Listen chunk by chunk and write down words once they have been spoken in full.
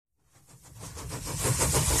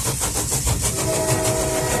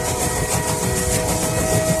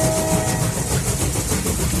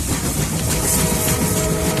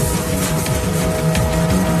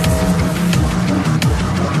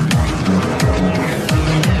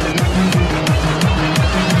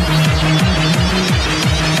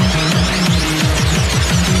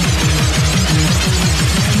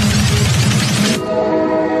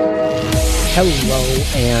Hello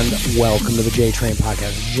and welcome to the J-Train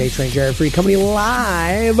Podcast. J-Train, Jared Freed, coming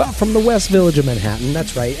live from the West Village of Manhattan.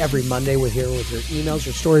 That's right. Every Monday we're here with your emails,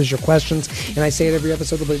 your stories, your questions. And I say it every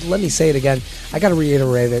episode, but let me say it again. I got to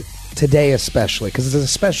reiterate it today especially because it's a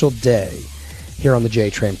special day here on the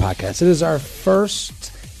J-Train Podcast. It is our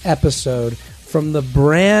first episode from the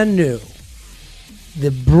brand new,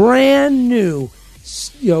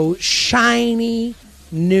 shiny,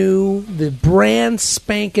 new, the brand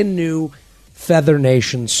spanking new Feather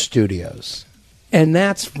Nation Studios. And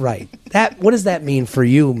that's right. What does that mean for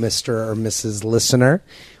you, Mr. or Mrs. Listener?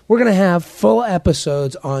 We're going to have full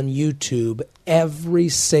episodes on YouTube every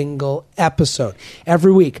single episode.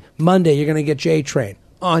 Every week, Monday, you're going to get J-Train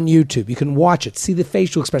on YouTube. You can watch it, see the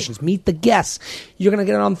facial expressions, meet the guests. You're going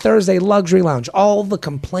to get it on Thursday, Luxury Lounge. All the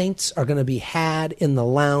complaints are going to be had in the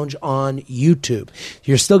lounge on YouTube.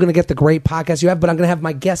 You're still going to get the great podcast you have, but I'm going to have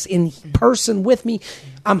my guests in person with me.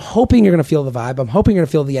 I'm hoping you're going to feel the vibe. I'm hoping you're going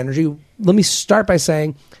to feel the energy. Let me start by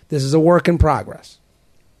saying this is a work in progress.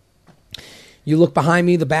 You look behind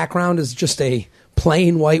me, the background is just a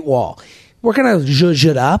plain white wall. We're going to zhuzh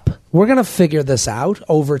it up. We're going to figure this out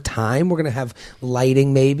over time. We're going to have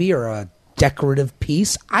lighting maybe or a decorative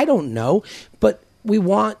piece. I don't know. But we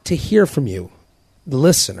want to hear from you, the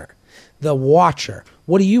listener, the watcher.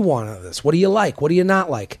 What do you want out of this? What do you like? What do you not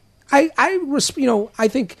like? I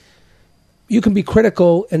think you can be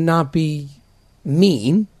critical and not be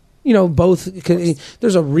mean.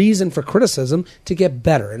 There's a reason for criticism to get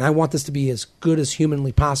better. And I want this to be as good as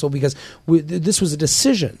humanly possible because this was a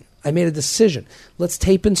decision. I made a decision. Let's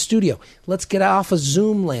tape in studio. Let's get off of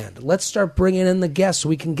Zoom land. Let's start bringing in the guests so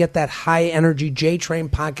we can get that high energy J-Train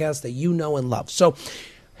podcast that you know and love. So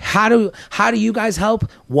how do you guys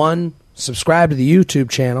help? One, subscribe to the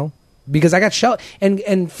YouTube channel because I got Shelby.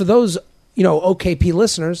 And for those, OKP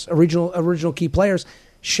listeners, original key players,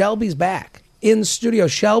 Shelby's back in studio.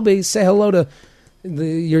 Shelby, say hello to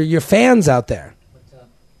your fans out there. What's up?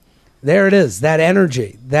 There it is. That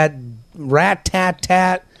energy, that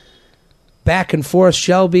rat-tat-tat, back and forth.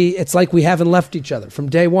 Shelby, it's like we haven't left each other from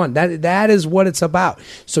day one. That is what it's about.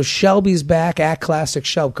 So Shelby's back at Classic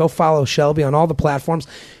Shelby. Go follow Shelby on all the platforms.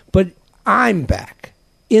 But I'm back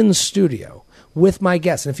in studio with my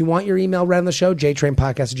guests. And if you want your email read on the show,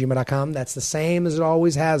 jtrainpodcast@gmail.com. That's the same as it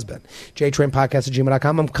always has been.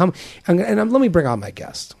 jtrainpodcast@gmail.com. Let me bring on my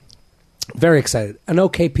guest. Very excited. An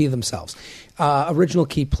OKP themselves. Original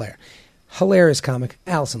key player. Hilarious comic,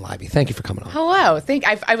 Allison Libby. Thank you for coming on. Hello.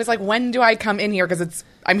 I was like, when do I come in here? Because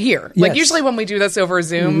I'm here. Yes. Like usually when we do this over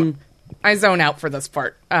Zoom, I zone out for this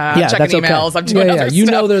part. I'm checking that's emails. okay. I'm doing other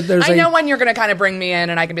stuff. There's I know when you're going to kind of bring me in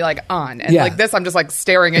and I can be like on. And like this, I'm just like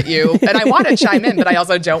staring at you. And I want to chime in, but I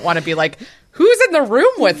also don't want to be like, who's in the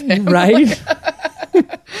room with him? Right?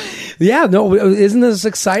 Yeah, no, isn't this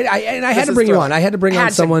exciting? I had to bring you on. I had to bring on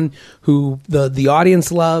someone who the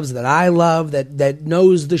audience loves, that I love, that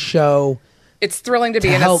knows the show. It's thrilling to be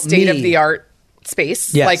in a state-of-the-art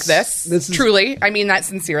space like this. Truly. I mean that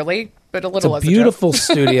sincerely, but a little as a beautiful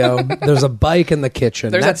studio. There's a bike in the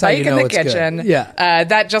kitchen. There's a bike in the kitchen. Good. Yeah.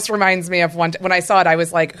 That just reminds me of when I saw it, I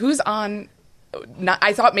was like, who's on?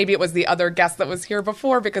 I thought maybe it was the other guest that was here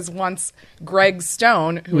before because once Greg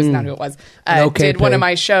Stone, who is not who it was, did one of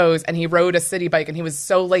my shows and he rode a city bike and he was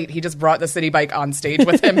so late he just brought the city bike on stage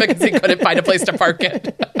with him because he couldn't find a place to park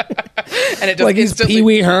it. And it just like he's Pee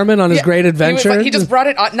Wee Herman on his Great Adventure. He just brought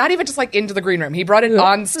it on, not even just like into the green room. He brought it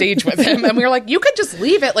on stage with him, and we were like, "You could just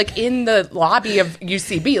leave it like in the lobby of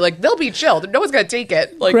UCB. Like they'll be chill. No one's gonna take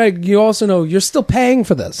it." Like, Greg, you also know you're still paying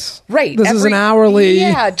for this, right? This is an hourly.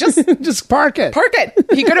 Yeah, just park it. Park it.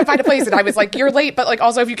 He couldn't find a place, and I was like, "You're late, but like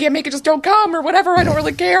also if you can't make it, just don't come or whatever. I don't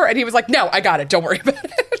really care." And he was like, "No, I got it. Don't worry about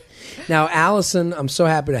it." Now, Allison, I'm so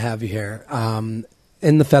happy to have you here.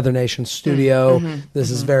 In the Feather Nation studio. This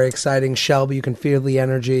is very exciting. Shelby, you can feel the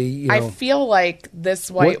energy. I feel like this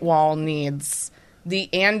white wall needs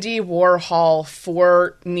the Andy Warhol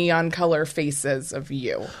 4 neon color faces of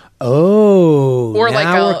you. Oh, or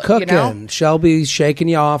now like we're cooking. Shelby's shaking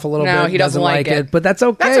you off a little bit. No, he doesn't like it. But that's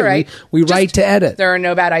okay. That's all right. We write to edit. There are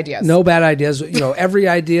no bad ideas. No bad ideas. Every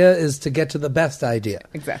idea is to get to the best idea.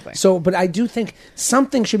 Exactly. So, but I do think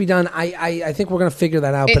something should be done. I think we're going to figure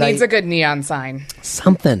that out. It needs a good neon sign.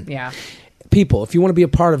 Something. Yeah. People, if you want to be a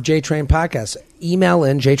part of J-Train Podcast, email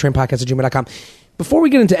in jtrainpodcast@gmail.com. Before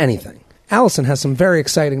we get into anything, Allison has some very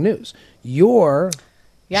exciting news. Your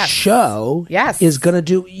show is going to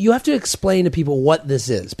do. You have to explain to people what this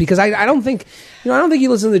is because I don't think you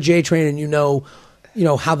listen to the J-Train and you know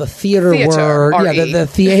how the theater world, the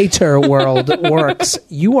theater world works.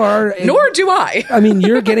 You are, nor do I. I mean,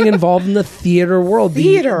 you're getting involved in the theater world,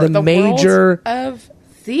 the major world of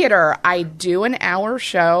theater, I do an hour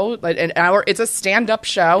show, it's a stand-up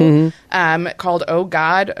show called Oh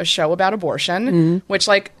God, a show about abortion, which,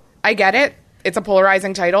 like, I get it. It's a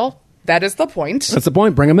polarizing title. That is the point. That's the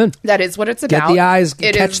point. Bring them in. That is what it's about. Get the eyes,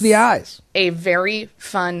 catch the eyes. A very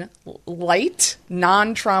fun, light,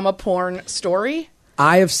 non-trauma porn story.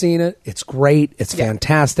 I have seen it. It's great. It's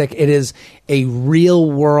fantastic. It is a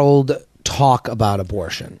real world talk about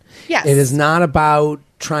abortion. Yes. It is not about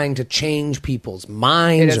trying to change people's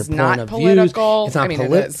minds or point of political. Views. It's not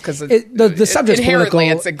political. It is because the subject's inherently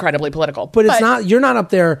political. it's incredibly political. But it's not. You're not up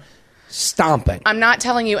there stomping. I'm not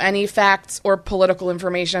telling you any facts or political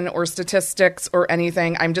information or statistics or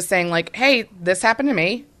anything. I'm just saying, like, hey, this happened to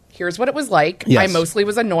me. Here's what it was like. Yes. I mostly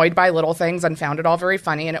was annoyed by little things and found it all very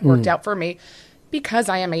funny, and it worked out for me because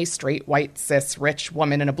I am a straight, white, cis, rich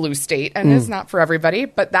woman in a blue state, and it's not for everybody,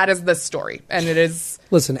 but that is the story, and it is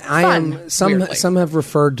Listen, I am some have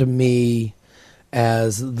referred to me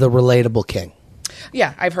as the relatable king.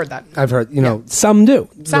 Yeah, I've heard that. I've heard, some do.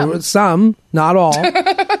 Some, not all.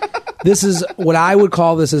 This is what I would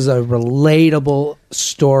call this is a relatable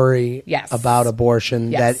story about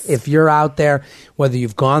abortion. Yes. That if you're out there, whether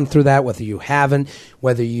you've gone through that, whether you haven't,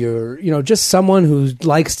 whether you're, just someone who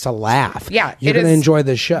likes to laugh, you're going to enjoy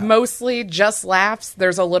this show. Mostly just laughs.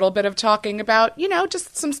 There's a little bit of talking about,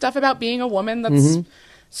 just some stuff about being a woman that's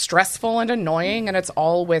stressful and annoying, and it's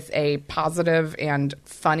all with a positive and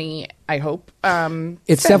funny, I hope.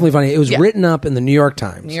 It's definitely funny. It was written up in the New York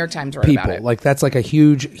Times. New York Times wrote about it. Like, that's like a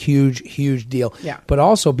huge, huge, huge deal. Yeah. But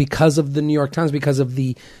also because of the New York Times, because of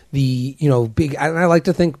the big, and I like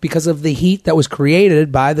to think because of the heat that was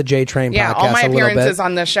created by the J Train podcast. Yeah, all my appearances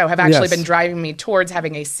on this show have actually been driving me towards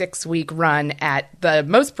having a 6-week run at the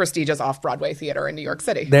most prestigious off-Broadway theater in New York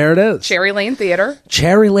City. There it is. Cherry Lane Theater.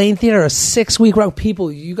 Cherry Lane Theater, a 6-week run.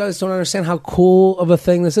 People, you guys don't understand how cool of a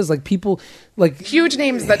thing this is. Like, people, like... Huge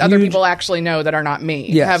names that other people actually know that are not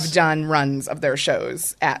me have done runs of their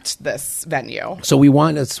shows at this venue. So we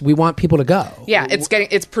want people to go. Yeah,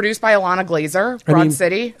 it's produced by Alana Glazer, Broad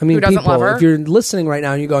City. Who doesn't love her? If you're listening right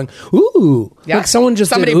now and you're going, ooh, like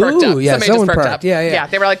somebody perked up. Yeah, someone perked up. Yeah,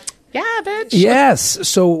 they were like, yeah, bitch. Yes.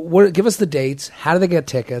 So give us the dates. How do they get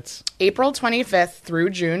tickets? April 25th through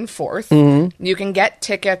June 4th. You can get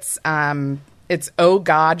tickets. It's Oh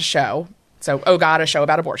God Show. So Oh God, a show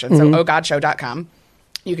about abortion. So ohgodshow.com.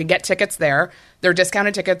 You can get tickets there. They're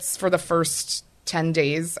discounted tickets for the first 10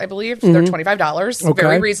 days, I believe. They're $25. Okay.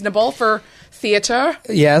 Very reasonable for theater.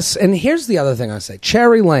 Yes. And here's the other thing I say.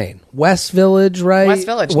 Cherry Lane, West Village, right? West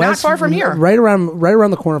Village. Not far from here. Right around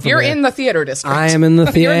the corner from here. You're in the theater district. I am in the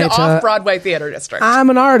theater. You're in the off-Broadway theater district. I'm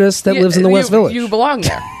an artist that lives in the West Village. You belong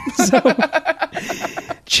there.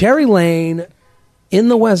 Cherry Lane... in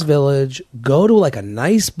the West Village, go to like a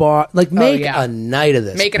nice bar, like make a night of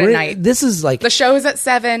this. Make it a night. This is like the show's at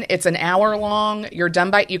 7. It's an hour long. You're done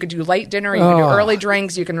by. You could do late dinner. You can do early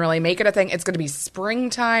drinks. You can really make it a thing. It's going to be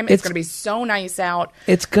springtime. It's going to be so nice out.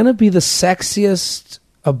 It's going to be the sexiest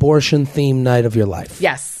abortion themed night of your life.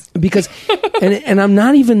 Yes. Because, and I'm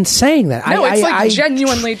not even saying that. No, it's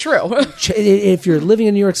genuinely true. If you're living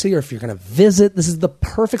in New York City or if you're going to visit, this is the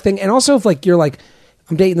perfect thing. And also if like you're like,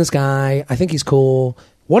 I'm dating this guy. I think he's cool.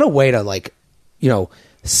 What a way to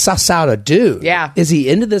suss out a dude. Yeah. Is he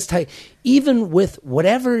into this type? Even with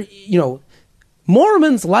whatever,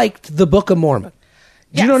 Mormons liked the Book of Mormon.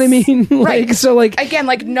 Do you know what I mean? Right. So again,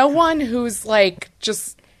 no one who's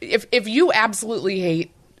just, if you absolutely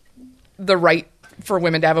hate the right for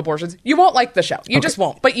women to have abortions, you won't like the show. You just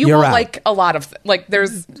won't. But you won't like a lot of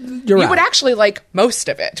there's you would actually like most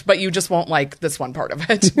of it, but you just won't like this one part of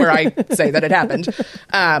it where I say that it happened.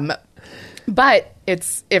 But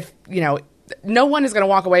it's no one is going to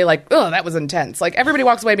walk away like, oh, that was intense. Like everybody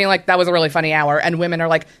walks away being like, that was a really funny hour, and women are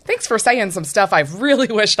like, thanks for saying some stuff I really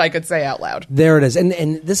wished I could say out loud. There it is.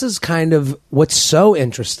 And this is kind of what's so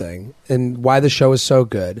interesting and why the show is so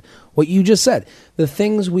good. What you just said, the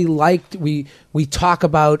things we liked, we talk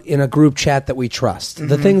about in a group chat that we trust.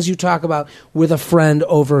 The things you talk about with a friend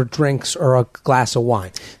over drinks or a glass of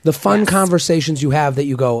wine. The fun conversations you have that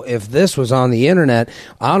you go, if this was on the internet,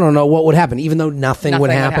 I don't know what would happen, even though nothing would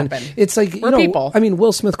happen. It's like, we're people. I mean,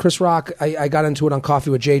 Will Smith, Chris Rock, I got into it on Coffee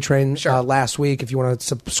with J Train last week. If you want to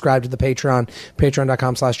subscribe to the Patreon,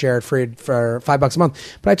 patreon.com/Jared Freid for $5 a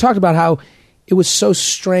month. But I talked about how it was so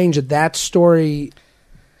strange that story...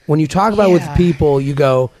 When you talk about it with people, you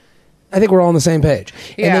go, I think we're all on the same page.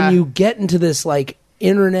 Yeah. And then you get into this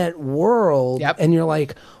internet world and you're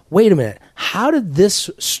like, wait a minute, how did this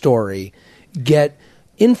story get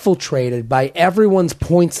infiltrated by everyone's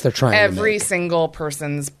points they're trying to make? Every single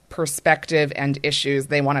person's perspective and issues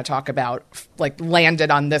they want to talk about, like,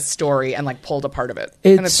 landed on this story and, like, pulled a part of it.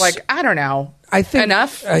 And it's like, I don't know. I think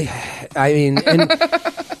enough. I mean, and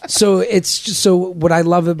so it's just, so what I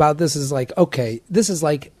love about this is like, okay, this is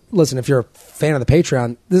like, listen, if you're a fan of the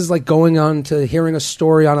Patreon, this is like going on to hearing a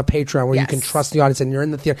story on a Patreon where you can trust the audience and you're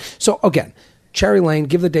in the theater. So again, Cherry Lane,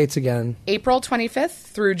 give the dates again. April 25th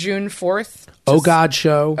through June 4th. Oh God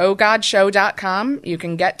Show. OhGodShow.com. You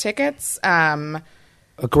can get tickets.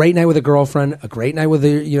 A great night with a girlfriend. A great night with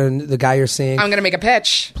the guy you're seeing. I'm going to make a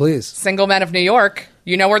pitch. Please. Single Men of New York.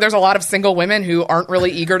 You know where there's a lot of single women who aren't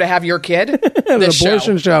really eager to have your kid? The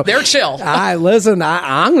abortion show. They're chill. Listen,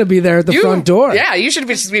 I'm going to be there at the front door. Yeah, you should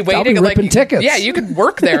just be waiting. I'll be ripping tickets. Yeah, you could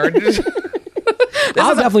work there.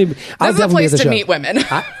 I'll definitely be a place to meet women.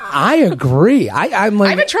 I agree. I'm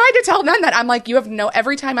like, I've been trying to tell men that. I'm like, you have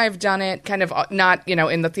every time I've done it, kind of not,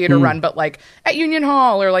 in the theater run, but like at Union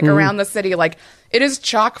Hall or like around the city, like it is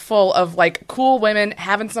chock full of like cool women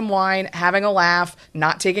having some wine, having a laugh,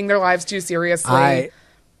 not taking their lives too seriously.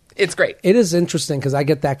 It's great. It is interesting because I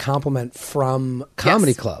get that compliment from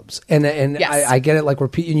comedy clubs, and yes. I get it like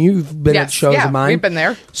repeat. And you've been at shows of mine. We've been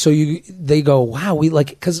there. So they go, wow, we like,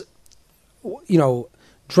 because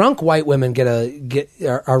drunk white women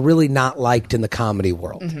are really not liked in the comedy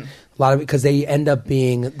world. Mm-hmm. A lot of it because they end up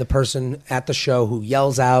being the person at the show who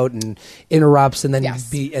yells out and interrupts, and then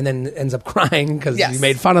and then ends up crying because you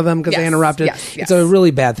made fun of them because they interrupted. Yes. It's a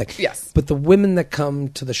really bad thing. Yes. But the women that come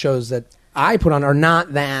to the shows that I put on are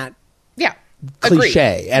not that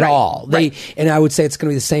cliche at all. And I would say it's going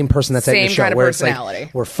to be the same person that's at the show. Same kind of personality. It's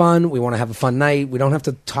like, we're fun. We want to have a fun night. We don't have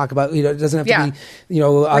to talk about, it doesn't have to be,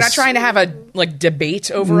 We're not trying to have a debate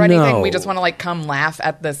over anything. We just want to come laugh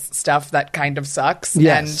at this stuff that kind of sucks.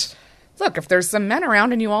 Yes. And look, if there's some men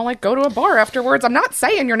around and you all go to a bar afterwards, I'm not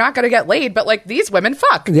saying you're not going to get laid, but these women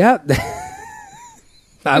fuck. Yeah.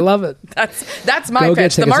 I love it. That's my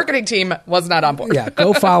pitch. The marketing team was not on board. Yeah,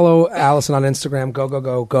 go follow Allison on Instagram.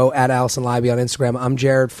 Go at Allison Libby on Instagram. I'm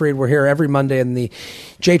Jared Freed. We're here every Monday in the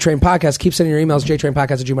J-Train podcast. Keep sending your emails,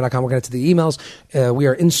 jtrainpodcast@gmail.com. We're going to the emails. We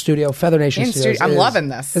are in studio, Feather Nation Studios. I'm loving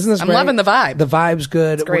this. Isn't this great? I'm loving the vibe. The vibe's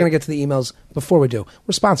good. We're going to get to the emails. Before we do,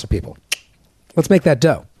 we're sponsor people. Let's make that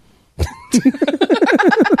dough.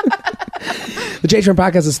 The J-Train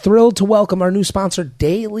podcast is thrilled to welcome our new sponsor,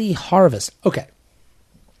 Daily Harvest. Okay.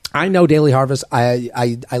 I know Daily Harvest.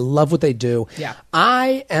 I love what they do. Yeah.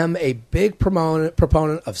 I am a big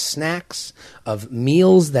proponent of snacks, of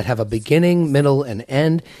meals that have a beginning, middle, and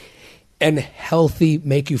end, and healthy,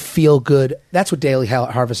 make you feel good. That's what Daily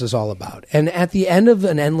Harvest is all about. And at the end of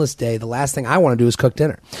an endless day, the last thing I want to do is cook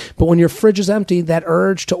dinner. But when your fridge is empty, that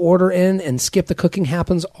urge to order in and skip the cooking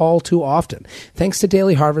happens all too often. Thanks to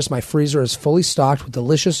Daily Harvest, my freezer is fully stocked with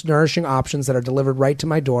delicious, nourishing options that are delivered right to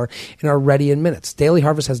my door and are ready in minutes. Daily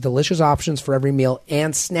Harvest has delicious options for every meal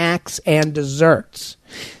and snacks and desserts.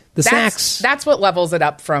 That's what levels it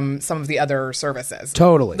up from some of the other services.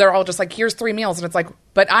 Totally. They're all just here's 3 meals, and it's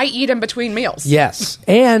but I eat in between meals. Yes.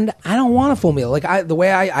 And I don't want a full meal. The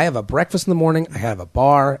way I have a breakfast in the morning, I have a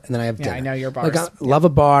bar, and then I have dinner. I know your bars. I love a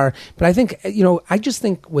bar. But I think, I just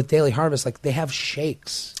think with Daily Harvest, they have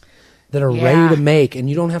shakes that are ready to make, and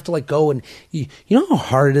you don't have to go and, you know how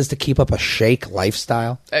hard it is to keep up a shake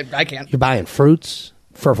lifestyle? I can't. You're buying fruits.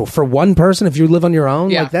 For one person, if you live on your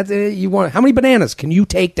own, that's you want. How many bananas can you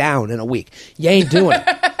take down in a week? You ain't doing it.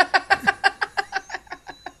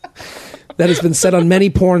 That has been said on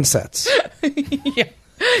many porn sets. Yeah.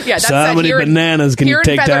 That's so many bananas can you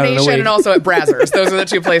take down in a week? And also at Brazzers. Those are the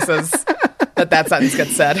two places that sentence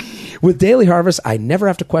gets said. With Daily Harvest, I never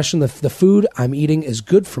have to question the food I'm eating is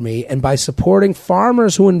good for me, and by supporting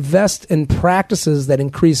farmers who invest in practices that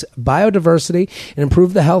increase biodiversity and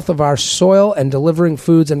improve the health of our soil and delivering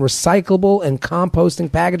foods in recyclable and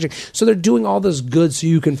composting packaging. So they're doing all this good so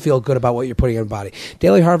you can feel good about what you're putting in your body.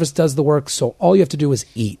 Daily Harvest does the work, so all you have to do is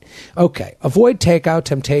eat. Okay, avoid takeout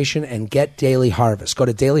temptation and get Daily Harvest. Go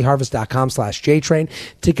to dailyharvest.com/JTrain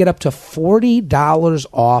to get up to $40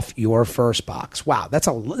 off your first box. Wow, that's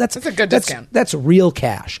a good discount. That's real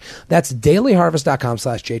cash. That's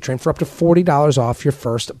dailyharvest.com/JTrain for up to $40 off your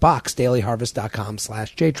first box.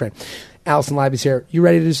 Dailyharvest.com/JTrain. Allison Libby's here. You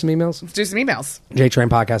ready to do some emails? Let's do some emails.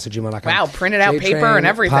 JTrainPodcast@gmail.com. Wow, printed out paper and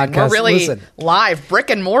everything. Podcast. We're really live, brick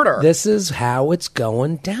and mortar. This is how it's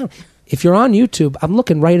going down. If you're on YouTube, I'm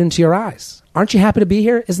looking right into your eyes. Aren't you happy to be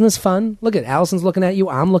here? Isn't this fun? Look at Allison's looking at you.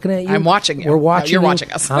 I'm looking at you. I'm watching you. We're watching. You're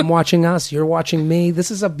watching us. I'm watching us. You're watching me.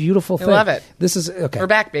 This is a beautiful thing. I love it. This is okay. We're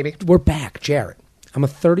back, baby. We're back, Jared. I'm a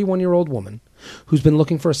 31-year-old woman who's been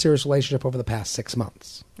looking for a serious relationship over the past 6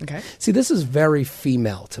 months. Okay. See, this is very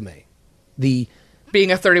female to me. The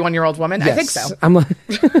Being a 31-year-old woman, yes. I think so. I'm like,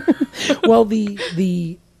 well,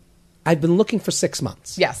 I've been looking for 6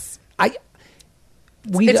 months. Yes.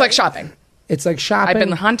 It's like shopping. It's like shopping. I've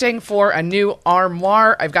been hunting for a new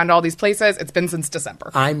armoire. I've gone to all these places. It's been since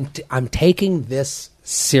December. I'm taking this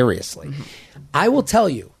seriously. Mm-hmm. I will tell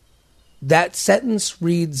you, that sentence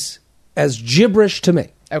reads as gibberish to me.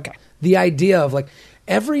 Okay. The idea of like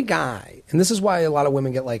every guy, and this is why a lot of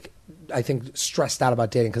women get like, I think, stressed out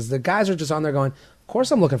about dating, because the guys are just on there going, of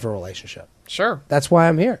course I'm looking for a relationship. Sure. That's why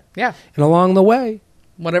I'm here. Yeah. And along the way,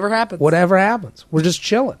 whatever happens, we're just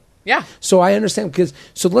chilling. Yeah. So I understand,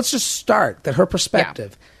 so let's just start that her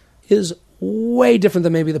perspective is way different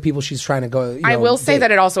than maybe the people she's trying to go. I will say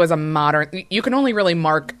that it also is a modern, you can only really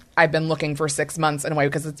mark I've been looking for 6 months in a way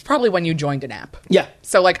because it's probably when you joined an app. Yeah.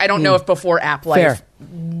 So like, I don't know if before app life,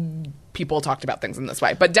 Fair. people talked about things in this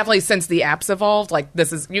way, but definitely since the apps evolved, like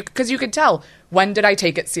this is, because you could tell, when did I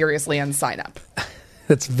take it seriously and sign up?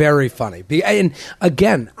 That's very funny. And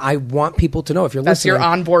again, I want people to know, if you're listening.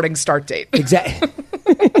 That's your onboarding start date. Exactly.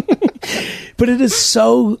 But it is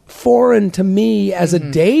so foreign to me as a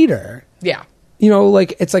dater. Yeah.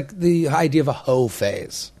 Like it's like the idea of a hoe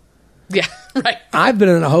phase. Yeah, right. I've been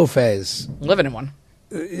in a hoe phase. Living in one.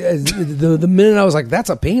 The minute I was like, that's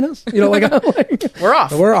a penis? We're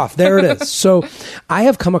off. We're off. There it is. So I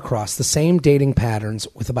have come across the same dating patterns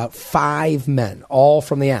with about 5 men, all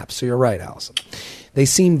from the app. So you're right, Allison. They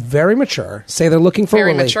seem very mature, say they're looking for a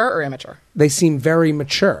relationship. Very mature or immature? They seem very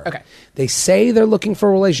mature. Okay. They say they're looking for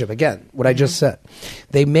a relationship. Again, what I just said.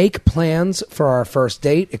 They make plans for our first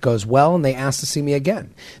date. It goes well, and they ask to see me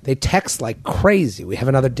again. They text like crazy. We have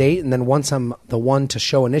another date, and then once I'm the one to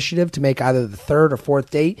show initiative to make either the third or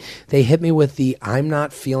fourth date, they hit me with the I'm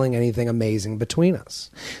not feeling anything amazing between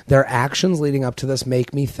us. Their actions leading up to this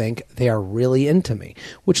make me think they are really into me,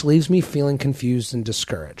 which leaves me feeling confused and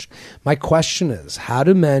discouraged. My question is, how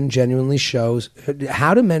do men genuinely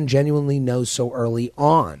know so early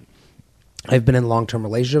on? I've been in long-term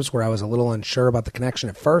relationships where I was a little unsure about the connection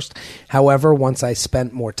at first. However, once I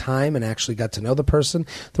spent more time and actually got to know the person,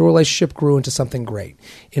 the relationship grew into something great.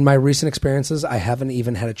 In my recent experiences, I haven't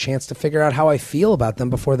even had a chance to figure out how I feel about them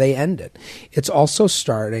before they ended. It's also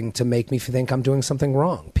starting to make me think I'm doing something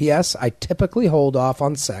wrong. P.S. I typically hold off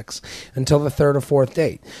on sex until the third or fourth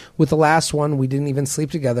date. With the last one, we didn't even sleep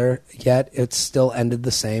together, yet it still ended the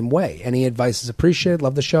same way. Any advice is appreciated.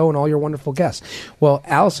 Love the show and all your wonderful guests. Well,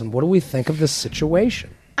 Allison, what do we think of this situation?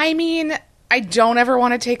 I mean, I don't ever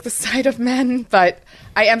want to take the side of men, but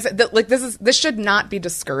I am like, this should not be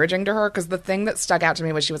discouraging to her, because the thing that stuck out to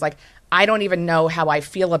me was she was like, I don't even know how I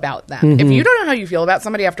feel about them. Mm-hmm. If you don't know how you feel about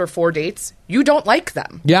somebody after 4 dates, you don't like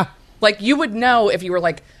them. Yeah. Like, you would know if you were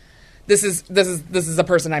like, this is a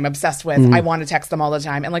person I'm obsessed with. Mm-hmm. I want to text them all the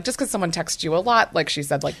time. And like, just because someone texts you a lot, like she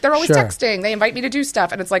said, like they're always texting, they invite me to do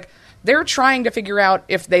stuff. And it's like, they're trying to figure out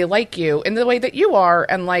if they like you in the way that you are.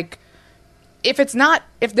 And like, if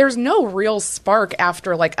there's no real spark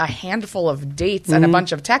after like a handful of dates and a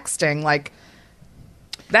bunch of texting, like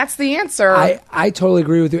that's the answer. I totally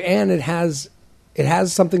agree with you. And it has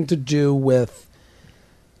something to do with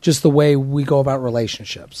just the way we go about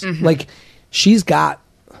relationships. Mm-hmm. Like, she's got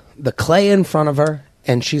the clay in front of her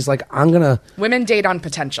and she's like, women date on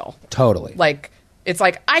potential. Totally. Like, it's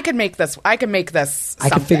like, I can make this something. I can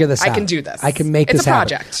figure this out. I can do this. I can make this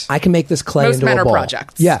happen. It's a project. I can make this clay into a bowl. Most men are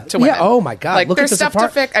projects. Yeah. To women. Yeah. Oh my God. Like, look there's at this stuff to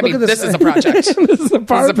fix. I mean, this is a project. This is a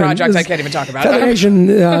project I can't even talk about. Feather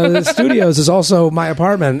Nation Studios is also my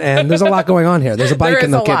apartment, and there's a lot going on here. There's a bike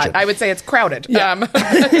in the kitchen. Lot. I would say it's crowded. Yeah.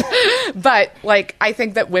 But like, I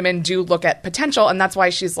think that women do look at potential, and that's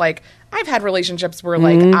why she's like, I've had relationships where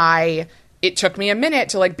like it took me a minute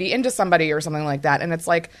to like be into somebody or something like that. And it's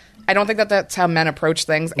like, I don't think that that's how men approach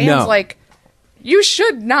things. And like, you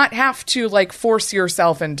should not have to like force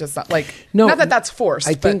yourself into something. Like, not that that's forced.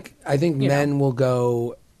 I think men will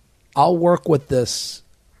go, I'll work with this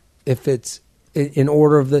if it's in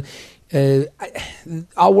order of the,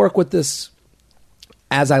 I'll work with this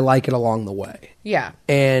as I like it along the way. Yeah.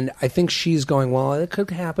 And I think she's going, well, it could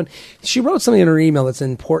happen. She wrote something in her email that's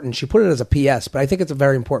important. She put it as a PS, but I think it's a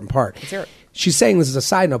very important part. Let's hear it. She's saying this is a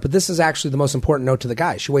side note, but this is actually the most important note to the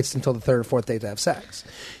guy. She waits until the third or fourth date to have sex.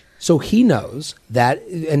 So he knows that,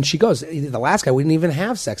 and she goes, the last guy, we didn't even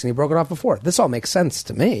have sex, and he broke it off before. This all makes sense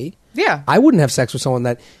to me. Yeah. I wouldn't have sex with someone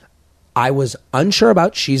that I was unsure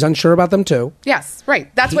about. She's unsure about them too. Yes,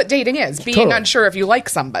 right. That's what dating is. Being unsure if you like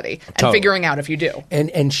somebody and figuring out if you do.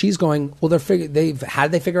 And she's going, well, how did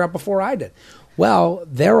they figure out before I did? Well,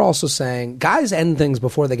 they're also saying guys end things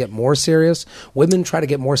before they get more serious. Women try to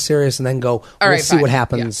get more serious and then go, we'll see what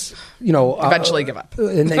happens. Yeah. Eventually give up.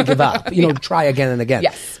 And then give up. Try again and again.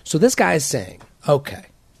 Yes. So this guy is saying, Okay.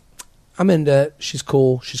 I'm into it. She's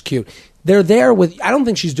cool. She's cute. They're there with... I don't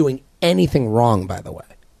think she's doing anything wrong, by the way.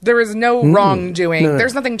 There is no wrongdoing. No.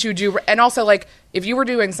 There's nothing to do. And also, like, if you were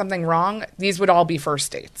doing something wrong, these would all be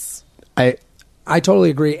first dates. I totally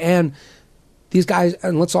agree. And these guys...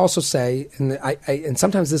 And let's also say... And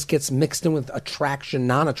sometimes this gets mixed in with attraction,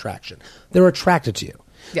 non-attraction. They're attracted to you.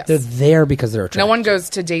 Yes. They're there because they're attracted. No one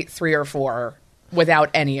goes to date 3 or 4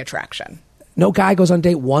 without any attraction. No guy goes on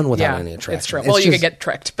date 1 without any attraction. It's true. Well, you could get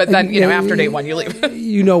tricked, but then, after date 1, you leave.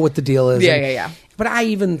 You know what the deal is. Yeah. But I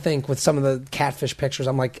even think with some of the catfish pictures,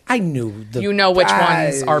 I'm like, I knew. You know which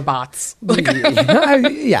ones are bots.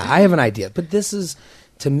 I have an idea. But this is,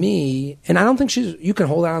 to me, and I don't think you can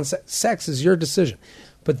hold out on sex is your decision.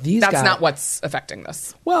 But these guys. That's not what's affecting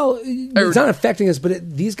this. Well, it's not affecting us,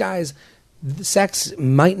 but these guys... Sex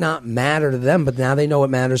might not matter to them, but now they know it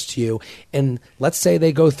matters to you. And let's say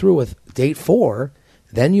they go through with date 4,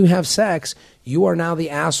 then you have sex. You are now the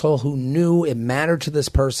asshole who knew it mattered to this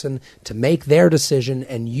person to make their decision,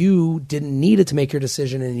 and you didn't need it to make your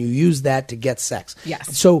decision, and you used that to get sex.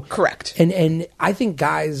 Yes. So correct. And I think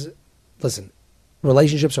guys, listen,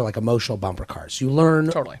 relationships are like emotional bumper cars. You learn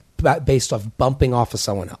totally based off bumping off of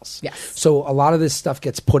someone else. Yes. So a lot of this stuff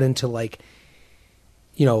gets put into like,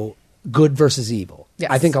 good versus evil. Yes.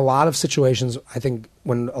 I think a lot of situations,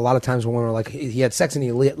 when a lot of times when women are like, he had sex and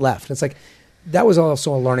he left. It's like, that was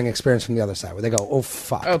also a learning experience from the other side where they go, oh,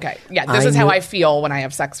 fuck. Okay. Yeah. This is how I feel when I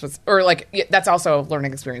have sex with, or like, that's also a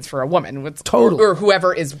learning experience for a woman. Totally. Or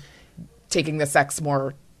whoever is taking the sex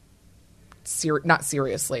more, not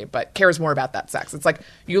seriously, but cares more about that sex. It's like,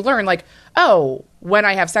 you learn like, oh, when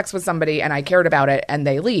I have sex with somebody and I cared about it and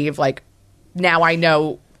they leave, like, now I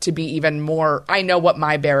know to be even more, I know what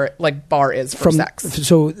my bar is for sex.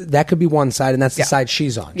 So that could be one side, and that's the side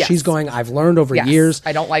she's on. Yes. She's going, I've learned over years.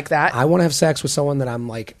 I don't like that. I want to have sex with someone that I'm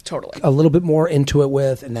like totally a little bit more into it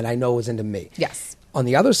with, and that I know is into me. Yes. On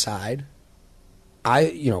the other side, I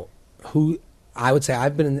would say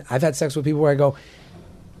I've had sex with people where I go,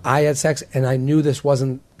 I had sex and I knew this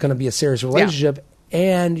wasn't going to be a serious relationship,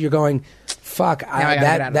 and you're going, fuck,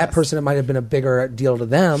 that person, it might have been a bigger deal to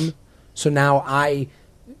them, so now I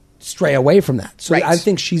stray away from that. So I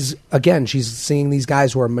think she's seeing these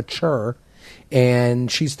guys who are mature,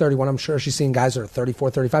 and she's 31. I'm sure she's seeing guys that are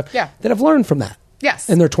 34, 35 that have learned from that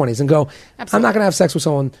in their 20s and go, absolutely. I'm not going to have sex with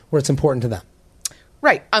someone where it's important to them.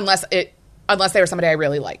 Right. Unless they are somebody I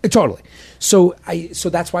really like. Totally. So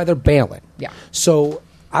that's why they're bailing. Yeah. So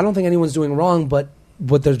I don't think anyone's doing wrong, but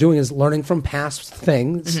what they're doing is learning from past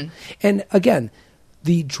things. Mm-hmm. And again,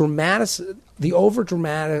 the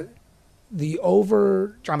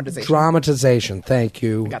over-dramatization, thank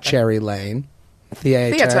you, Cherry Lane,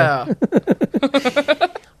 theater.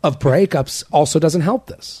 Of breakups also doesn't help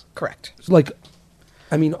this. Correct. Like,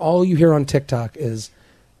 I mean, all you hear on TikTok is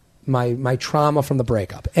my trauma from the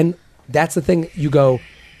breakup. And that's the thing, you go,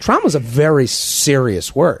 trauma is a very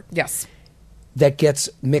serious word. Yes. That gets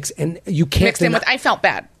mixed, and you can't... Mixed in with, I felt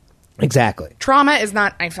bad. Exactly. Trauma is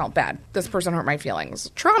not, I felt bad. This person hurt my feelings.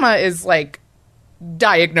 Trauma is like...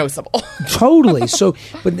 diagnosable. Totally. So,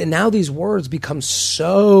 but now these words become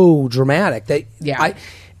so dramatic that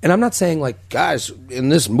and I'm not saying like, guys, in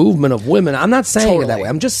this movement of women, I'm not saying it that way.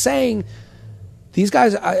 I'm just saying these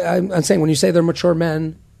guys, I'm saying when you say they're mature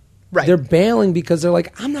men, they're bailing because they're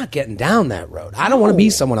like, I'm not getting down that road. I don't want to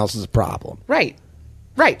be someone else's problem. Right.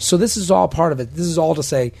 So this is all part of it. This is all to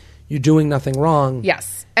say you're doing nothing wrong.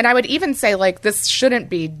 Yes. And I would even say, like, this shouldn't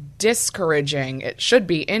be discouraging. It should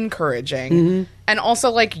be encouraging. Mm-hmm. And also,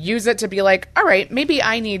 like, use it to be like, all right, maybe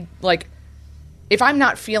I need, like, if I'm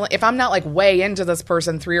not, like, way into this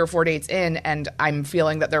person 3 or 4 dates in and I'm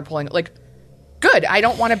feeling that they're pulling, like, good. I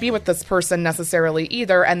don't want to be with this person necessarily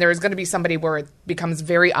either. And there's going to be somebody where it becomes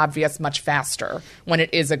very obvious much faster when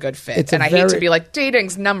it is a good fit. And I hate to be like,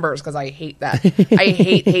 dating's numbers, because I hate that. I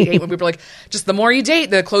hate when people are like, just the more you date,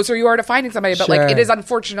 the closer you are to finding somebody. But like, it is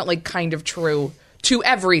unfortunately kind of true to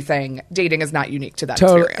everything. Dating is not unique to that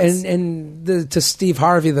experience. And to Steve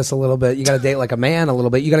Harvey this a little bit, you got to date like a man a little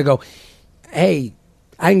bit. You got to go, hey,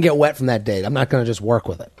 I can get wet from that date. I'm not going to just work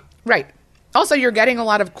with it. Right. Also, you're getting a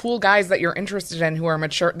lot of cool guys that you're interested in who are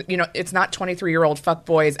mature. You know, it's not 23-year-old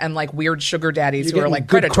fuckboys and like weird sugar daddies who are like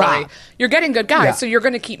predatory. You're getting good guys. Yeah. So you're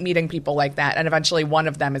going to keep meeting people like that. And eventually one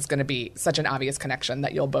of them is going to be such an obvious connection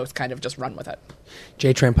that you'll both kind of just run with it.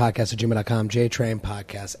 JTrainPodcast@gmail.com.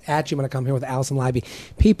 JTrainPodcast@gmail.com. Here with Allison Libby.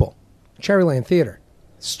 People, Cherry Lane Theater.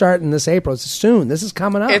 Starting this April. It's soon. This is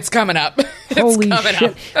coming up. It's coming up. Holy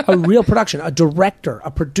shit. A real production. A director.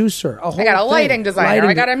 A producer. A whole I got a lighting designer.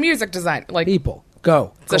 I got a music designer. Like, people,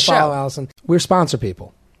 go. It's a follow show. Allison. We're sponsor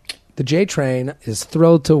people. The J Train is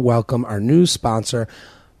thrilled to welcome our new sponsor,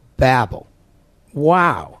 Babbel.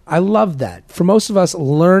 Wow, I love that. For most of us,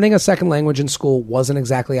 learning a second language in school wasn't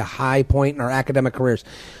exactly a high point in our academic careers.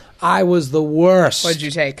 I was the worst. What did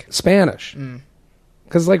you take? Spanish.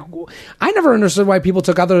 Because, I never understood why people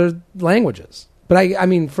took other languages. But I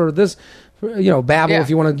mean, for this, Babbel, if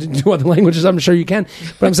you want to do other languages, I'm sure you can.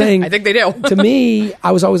 But I'm saying, I think they do. To me,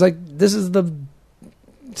 I was always like, this is the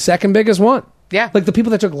second biggest one. Yeah. Like the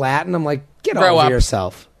people that took Latin, I'm like, get Grow over up.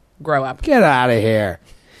 yourself. Grow up. Get out of here.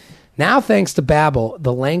 Now, thanks to Babbel,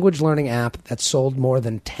 the language learning app that sold more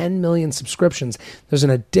than 10 million subscriptions, there's an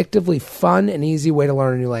addictively fun and easy way to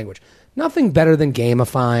learn a new language. Nothing better than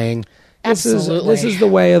gamifying. Absolutely. This is the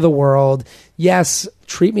way of the world. Yes,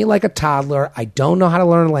 treat me like a toddler. I don't know how to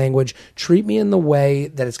learn a language. Treat me in the way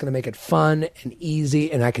that it's going to make it fun and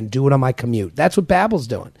easy, and I can do it on my commute. That's what Babbel's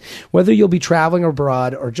doing. Whether you'll be traveling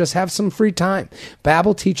abroad or just have some free time,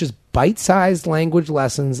 Babbel teaches bite-sized language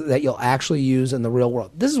lessons that you'll actually use in the real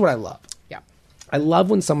world. This is what I love. Yeah. I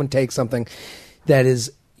love when someone takes something that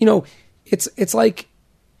is, it's like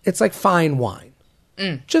fine wine.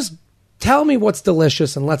 Just tell me what's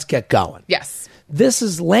delicious and let's get going. Yes. This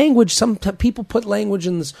is language. Some people put language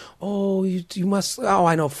in this. Oh, you must. Oh,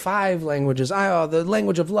 I know 5 languages. The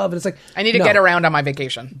language of love. And it's like, I need to get around on my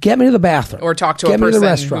vacation. Get me to the bathroom. Or talk to a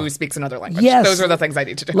person who speaks another language. Yes. Those are the things I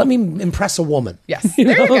need to do. Let me impress a woman. Yes. There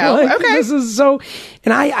you go. Okay. This is so,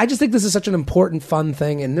 and I just think this is such an important, fun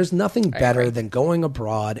thing. And there's nothing better than going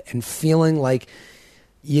abroad and feeling like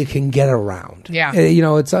you can get around. Yeah.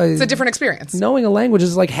 It's a different experience. Knowing a language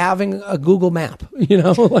is like having a Google map,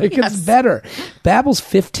 It's better. Babbel's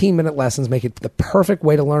 15-minute lessons make it the perfect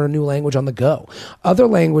way to learn a new language on the go. Other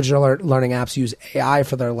language learning apps use AI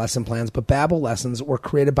for their lesson plans, but Babbel lessons were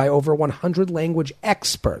created by over 100 language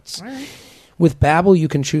experts. All right. With Babbel, you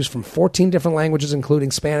can choose from 14 different languages,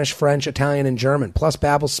 including Spanish, French, Italian, and German. Plus,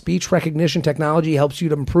 Babbel's speech recognition technology helps you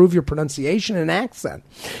to improve your pronunciation and accent.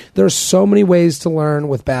 There are so many ways to learn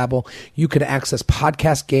with Babbel. You can access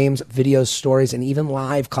podcasts, games, videos, stories, and even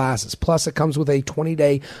live classes. Plus, it comes with a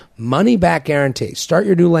 20-day money-back guarantee. Start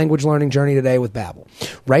your new language learning journey today with Babbel.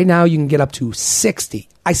 Right now, you can get up to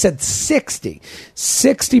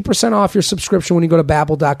 60% off your subscription when you go to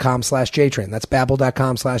babbel.com/JTrain. That's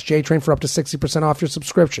babbel.com/JTrain for up to 60% off your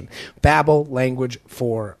subscription. Babbel, language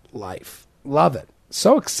for life. Love it.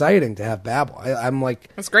 So exciting to have Babbel. I'm like,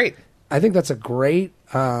 that's great. I think that's a great,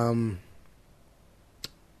 just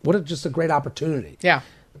a great opportunity. Yeah.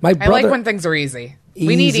 My brother, I like when things are easy.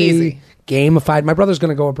 We need easy. Gamified. My brother's going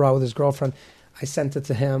to go abroad with his girlfriend. I sent it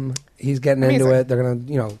to him. He's getting Amazing. into it. They're going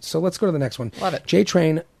to, so let's go to the next one. Love it.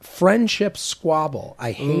 J-Train, friendship squabble.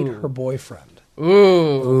 I hate her boyfriend.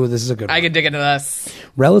 Ooh, this is a good one. I can dig into this.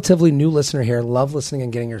 Relatively new listener here. Love listening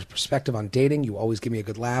and getting your perspective on dating. You always give me a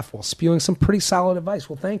good laugh while spewing some pretty solid advice.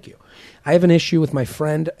 Well, thank you. I have an issue with my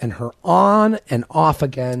friend and her on and off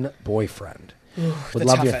again boyfriend. Would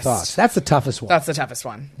love your thoughts. That's the toughest one. That's the toughest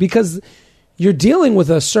one. Because you're dealing with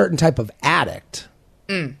a certain type of addict.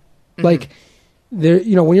 Mm-hmm. Like, there,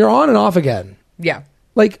 when you're on and off again. Yeah.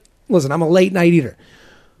 Like, listen, I'm a late night eater.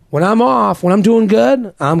 When I'm off, when I'm doing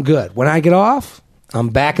good, I'm good. When I get off, I'm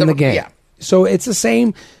back in the game. Yeah. So it's the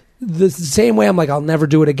same way. I'm like, I'll never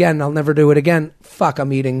do it again. I'll never do it again. Fuck,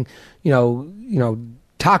 I'm eating,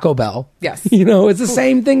 Taco Bell. Yes. It's the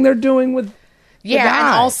same thing they're doing with. Yeah,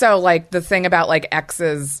 and also like the thing about like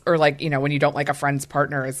exes or like, when you don't like a friend's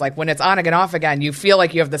partner is like when it's on again, off again, you feel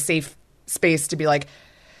like you have the safe space to be like,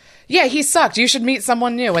 yeah, he sucked. You should meet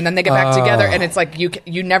someone new. And then they get back together. And it's like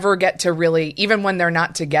you never get to really, even when they're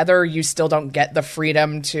not together, you still don't get the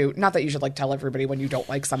freedom to, not that you should like tell everybody when you don't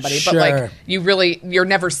like somebody, sure. But like you're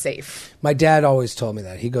never safe. My dad always told me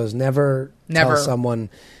that. He goes, never tell someone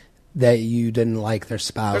that you didn't like their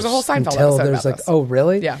spouse. There's a whole Seinfeld until episode there's about like, this. oh,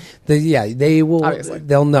 really? Yeah. They will. Obviously.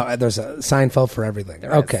 They'll know. There's a Seinfeld for everything.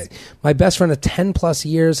 Okay. My best friend of 10 plus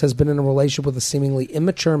years has been in a relationship with a seemingly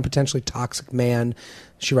immature and potentially toxic man.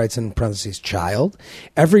 She writes in parentheses, child.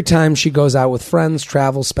 Every time she goes out with friends,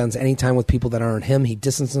 travels, spends any time with people that aren't him, he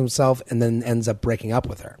distances himself and then ends up breaking up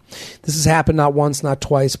with her. This has happened not once, not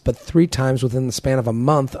twice, but 3 times within the span of a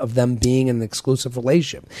month of them being in an exclusive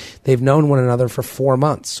relationship. They've known one another for 4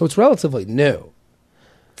 months, so it's relatively new.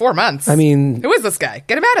 4 months? I mean... Who is this guy?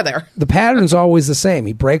 Get him out of there. The pattern's always the same.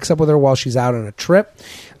 He breaks up with her while she's out on a trip.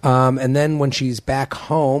 And then when she's back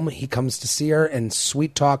home, he comes to see her and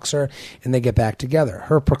sweet talks her, and they get back together.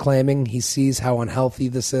 Her proclaiming he sees how unhealthy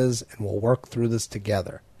this is and will work through this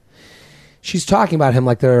together. She's talking about him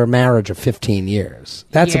like they're a marriage of 15 years.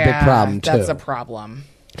 That's a big problem, too. That's a problem.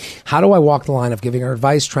 How do I walk the line of giving her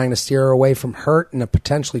advice, trying to steer her away from hurt in a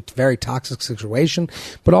potentially very toxic situation,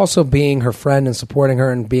 but also being her friend and supporting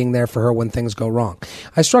her and being there for her when things go wrong?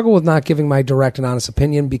 I struggle with not giving my direct and honest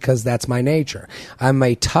opinion because that's my nature. I'm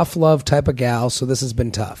a tough love type of gal, so this has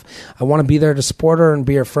been tough. I want to be there to support her and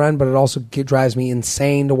be her friend, but it also drives me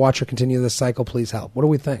insane to watch her continue this cycle. Please help. What do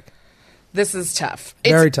we think? This is tough.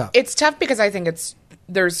 Very tough. It's tough because I think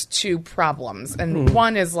there's two problems. And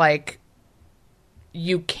one is like,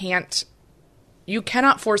 you cannot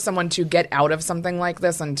force someone to get out of something like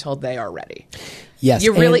this until they are ready. Yes.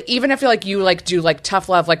 You really, even if you do tough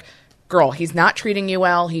love, like, girl, he's not treating you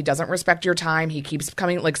well. He doesn't respect your time. He keeps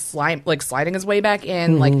coming, sliding his way back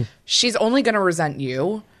in. Like, she's only going to resent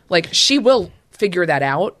you. Like, she will figure that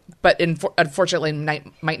out, but unfortunately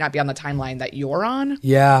might not be on the timeline that you're on.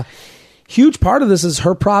 Yeah. Huge part of this is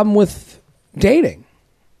her problem with dating.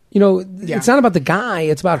 It's not about the guy.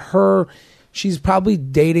 It's about her. She's probably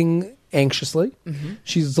dating anxiously. Mm-hmm.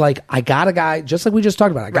 She's like, I got a guy, just like we just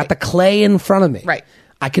talked about. I got the clay in front of me. Right.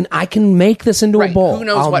 I can make this into a bowl. Who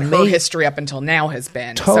knows what her history up until now has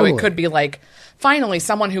been. Totally. So it could be like, finally,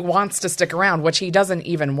 someone who wants to stick around, which he doesn't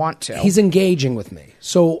even want to. He's engaging with me.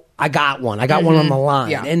 So I got one. I got one on the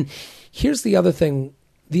line. Yeah. And here's the other thing.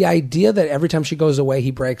 The idea that every time she goes away,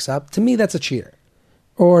 he breaks up, to me, that's a cheater.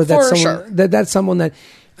 Or that's someone that,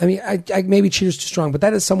 I mean, I maybe cheater's too strong, but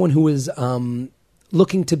that is someone who is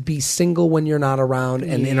looking to be single when you're not around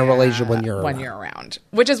and in a relationship when you're around.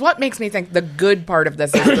 Which is what makes me think the good part of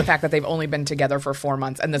this is the fact that they've only been together for 4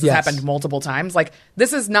 months and this has happened multiple times. Like,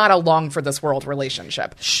 this is not a long for this world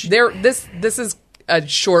relationship. This is a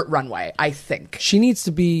short runway, I think.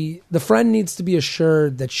 The friend needs to be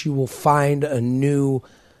assured that she will find a new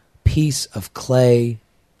piece of clay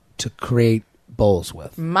to create bowls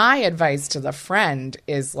with. My advice to the friend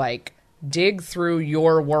is like, dig through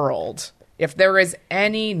your world. If there is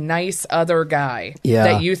any nice other guy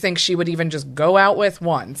that you think she would even just go out with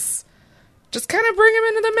once, just kind of bring him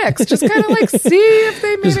into the mix. Just kind of like see if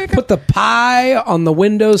they maybe put the pie on the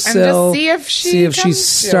windowsill. And just see if she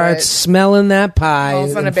starts smelling that pie. All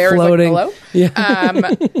of a sudden, a bear floating. Like, hello. Yeah.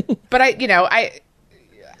 But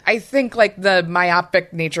I think like the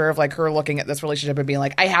myopic nature of like her looking at this relationship and being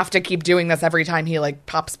like, I have to keep doing this every time he like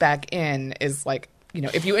pops back in is like,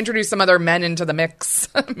 if you introduce some other men into the mix,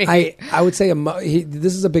 maybe. I would say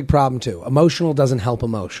this is a big problem too. Emotional doesn't help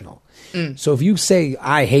emotional. So if you say,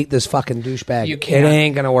 I hate this fucking douchebag, it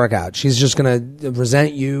ain't going to work out. She's just going to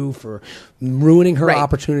resent you for ruining her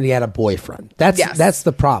opportunity at a boyfriend. That's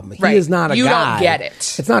the problem. He is not a guy. You don't get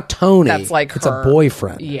it. It's not Tony. That's like it's a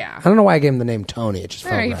boyfriend. Yeah. I don't know why I gave him the name Tony. It just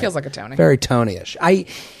felt he right. feels like a Tony. Very Tony-ish.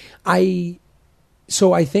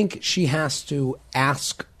 So I think she has to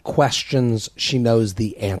ask questions she knows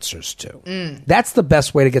the answers to. That's the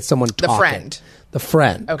best way to get someone talking. The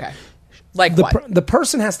friend. Okay. Like what? The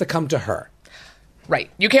person has to come to her. Right.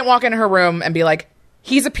 You can't walk into her room and be like,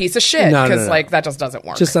 he's a piece of shit. Because that just doesn't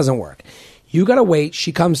work. Just doesn't work. You got to wait.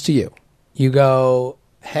 She comes to you. You go,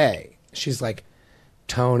 hey. She's like,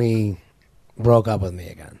 Tony broke up with me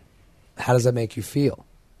again. How does that make you feel?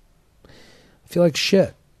 I feel like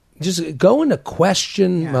shit. Just go into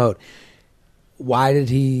question mode. Why did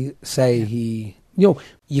he say he...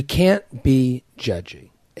 you can't be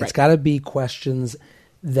judgy. It's got to be questions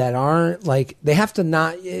that aren't like... They have to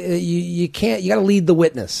not... You can't... You got to lead the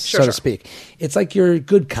witness, so to speak. It's like you're a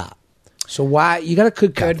good cop. So why... You got to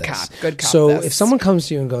good cop So if someone comes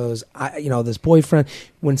to you and goes, this boyfriend...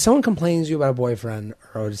 When someone complains to you about a boyfriend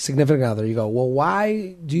or a significant other, you go, well,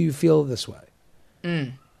 why do you feel this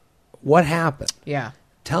way? What happened? Yeah.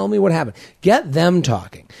 Tell me what happened. Get them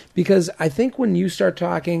talking. Because I think when you start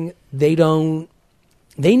talking, they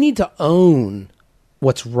need to own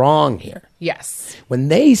what's wrong here. Yes. When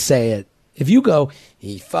they say it, if you go,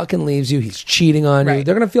 he fucking leaves you, he's cheating on you,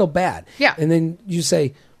 they're going to feel bad. Yeah. And then you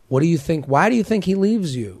say, what do you think? Why do you think he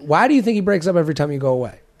leaves you? Why do you think he breaks up every time you go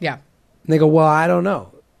away? Yeah. And they go, well, I don't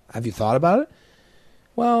know. Have you thought about it?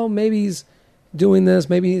 Well, maybe he's doing this,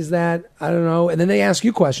 maybe he's that, I don't know. And then they ask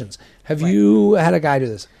you questions. Have you had a guy do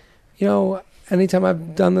this? Anytime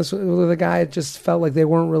I've done this with a guy, it just felt like they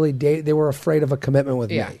weren't really they were afraid of a commitment with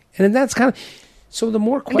me. And that's kind of... So the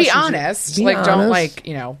more questions... Be honest.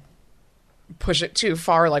 Don't push it too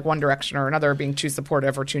far, like one direction or another, being too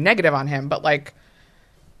supportive or too negative on him. But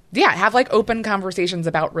have open conversations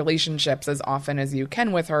about relationships as often as you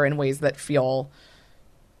can with her in ways that feel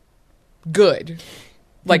good.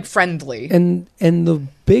 Like friendly. And the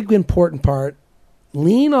big important part,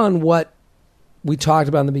 lean on what we talked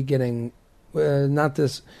about in the beginning. In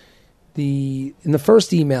the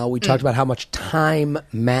first email, we talked about how much time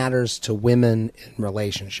matters to women in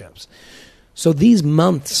relationships. So these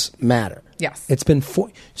months matter. Yes. It's been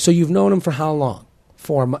so you've known them for how long?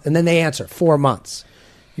 4 months. And then they answer 4 months.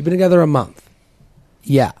 You've been together a month.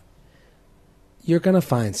 Yeah. You're going to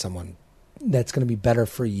find someone that's going to be better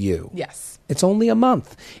for you. Yes. It's only a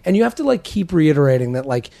month. And you have to like keep reiterating that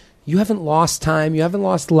like you haven't lost time. You haven't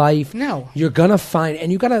lost life. No. You're going to find,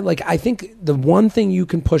 and you got to like, I think the one thing you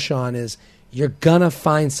can push on is you're going to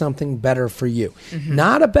find something better for you.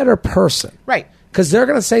 Not a better person. Right. Because they're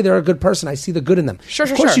going to say they're a good person. I see the good in them. Sure.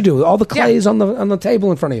 Of course you do. All the clay is on the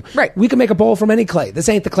table in front of you. Right. We can make a bowl from any clay. This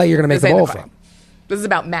ain't the clay you're going to make the bowl from. This is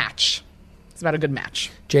about match. It's about a good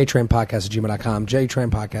match. JTrainPodcast@gmail.com.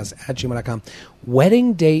 JTrainPodcast@gmail.com.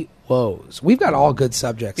 Wedding date woes. We've got all good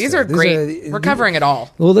subjects. These are great. We're covering it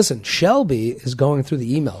all. Well, listen, Shelby is going through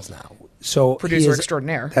the emails now. So Producer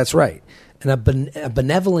extraordinaire. That's right. And a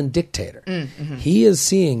benevolent dictator. He is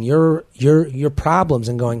seeing your problems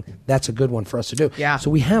and going, that's a good one for us to do. Yeah. So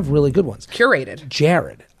we have really good ones. Curated.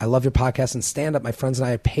 Jared, I love your podcast and stand up. My friends and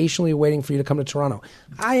I are patiently waiting for you to come to Toronto.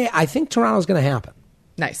 I think Toronto's going to happen.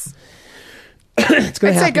 Nice. It's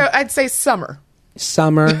going to happen. I'd say summer.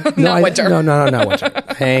 Summer. Not winter. No, winter.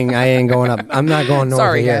 I ain't going up. I'm not going north.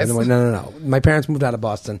 Sorry, here. guys. No. My parents moved out of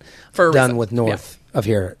Boston. For a done reason. with north of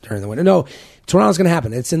here during the winter. No, Toronto's going to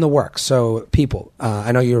happen. It's in the works. So people,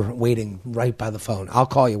 I know you're waiting right by the phone. I'll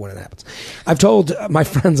call you when it happens. I've told my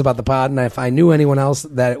friends about the pod, and if I knew anyone else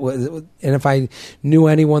that it was, and if I knew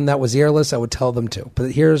anyone that was earless, I would tell them to.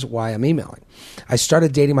 But here's why I'm emailing. I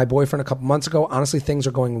started dating my boyfriend a couple months ago. Honestly, things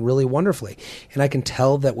are going really wonderfully, and I can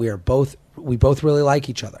tell that we both really like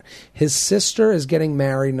each other. His sister is getting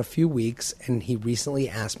married in a few weeks, and he recently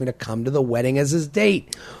asked me to come to the wedding as his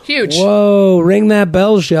date. Huge. Whoa, ring that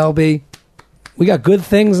bell, Shelby. We got good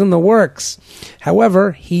things in the works.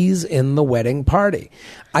 However, he's in the wedding party.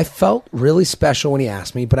 I felt really special when he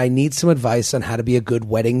asked me, but I need some advice on how to be a good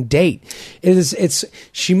wedding date.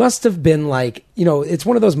 She must have been like, it's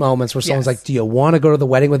one of those moments where someone's like, do you want to go to the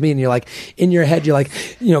wedding with me? And you're like, in your head, you're like,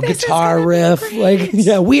 guitar riff, like,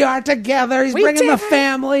 yeah, we are together. He's bringing the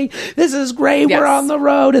family. This is great. Yes. We're on the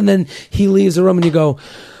road. And then he leaves the room and you go,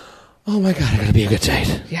 oh my God, I got to be a good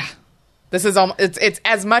date. Yeah. This is it's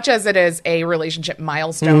as much as it is a relationship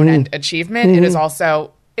milestone and achievement. It is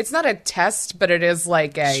also, it's not a test, but it is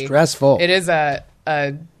like a stressful. It is an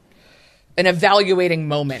evaluating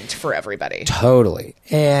moment for everybody. Totally.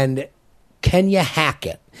 And can you hack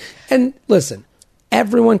it? And listen,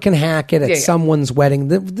 everyone can hack it at someone's wedding.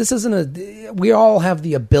 This isn't we all have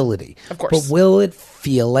the ability. Of course. But will it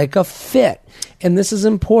feel like a fit? And this is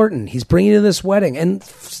important. He's bringing you to this wedding. And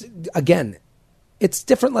again, it's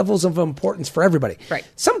different levels of importance for everybody. Right.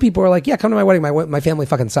 Some people are like, yeah, come to my wedding. My family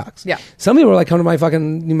fucking sucks. Yeah. Some people are like, come to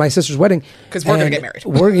my sister's wedding. Because we're going to get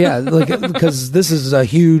married. Because this is a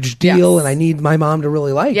huge deal and I need my mom to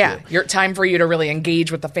really like it. Your time for you to really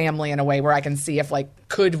engage with the family in a way where I can see if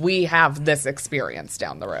could we have this experience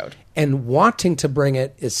down the road? And wanting to bring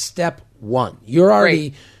it is step one. You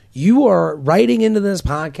are writing into this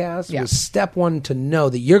podcast with step one to know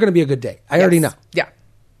that you're going to be a good date. I already know. Yeah.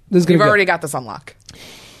 You've already got this on lock.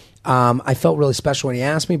 I felt really special when he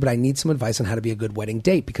asked me, but I need some advice on how to be a good wedding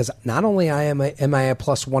date because not only am I a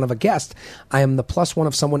plus one of a guest, I am the plus one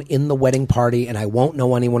of someone in the wedding party and I won't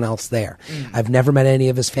know anyone else there. I've never met any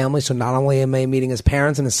of his family, so not only am I meeting his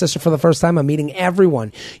parents and his sister for the first time, I'm meeting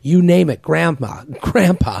everyone. You name it, grandpa,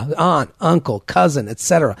 aunt, uncle, cousin,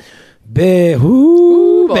 etc.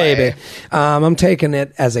 Baby. I'm taking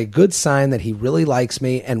it as a good sign that he really likes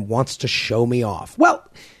me and wants to show me off. Well,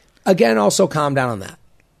 again, also calm down on that.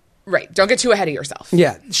 Right. Don't get too ahead of yourself.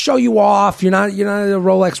 Yeah. Show you off. You're not a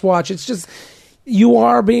Rolex watch. It's just you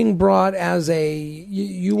are being brought as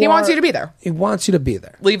he wants you to be there. He wants you to be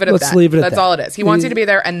there. Leave it at that. Let's leave it at that. That's all it is. He wants you to be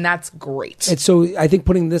there, and that's great. And so I think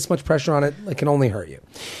putting this much pressure on it can only hurt you.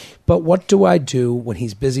 But what do I do when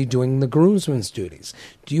he's busy doing the groomsman's duties?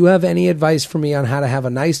 Do you have any advice for me on how to have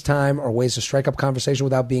a nice time or ways to strike up conversation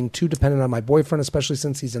without being too dependent on my boyfriend, especially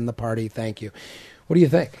since he's in the party? Thank you. What do you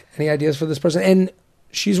think? Any ideas for this person? And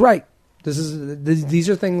she's right. These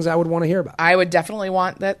are things I would want to hear about. I would definitely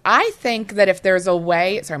want that. I think that if there's a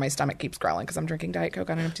way... Sorry, my stomach keeps growling because I'm drinking Diet Coke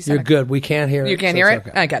on an empty stomach. You're good. We can't hear it. You can't hear it?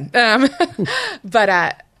 Okay.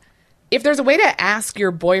 But if there's a way to ask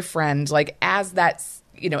your boyfriend, as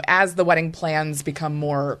the wedding plans become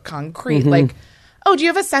more concrete, oh, do you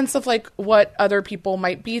have a sense of what other people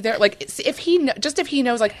might be there? If he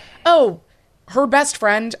knows, oh, her best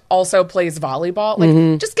friend also plays volleyball.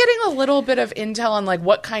 Just getting a little bit of intel on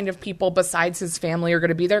what kind of people besides his family are going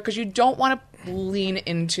to be there, because you don't want to lean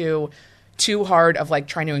into too hard of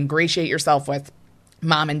trying to ingratiate yourself with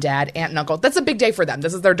mom and dad, aunt and uncle. That's a big day for them.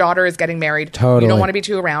 This is their daughter is getting married. Totally. You don't want to be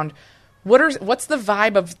too around. What's the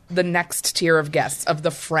vibe of the next tier of guests, of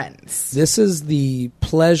the friends? This is the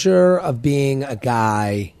pleasure of being a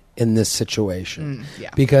guy in this situation.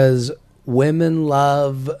 Because women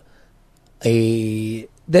love a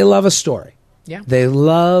story. Yeah. They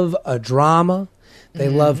love a drama. They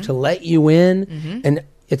love to let you in. And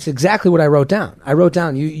it's exactly what I wrote down. I wrote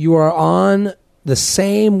down, you are on the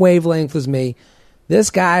same wavelength as me.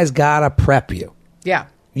 This guy's got to prep you. Yeah.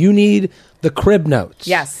 You need the crib notes.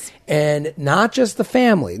 Yes. And not just the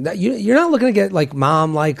family. You're not looking to get like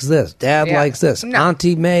mom likes this, dad likes this,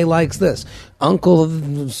 Auntie May likes this, Uncle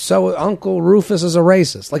Rufus is a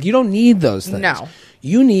racist. Like, you don't need those things. No.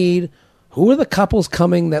 You need, who are the couples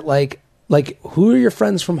coming that like who are your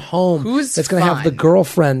friends from home that's going to have the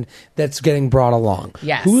girlfriend that's getting brought along?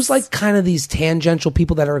 Yes. Who's like kind of these tangential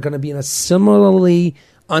people that are going to be in a similarly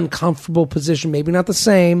uncomfortable position, maybe not the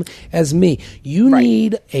same as me. You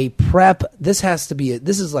need a prep. This has to be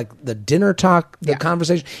this is like the dinner talk, the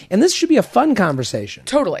conversation, and this should be a fun conversation.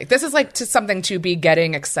 Totally. This is like something to be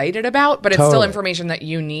getting excited about, but it's still information that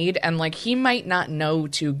you need, and like he might not know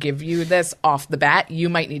to give you this off the bat. You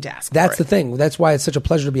might need to ask. That's the thing. That's why it's such a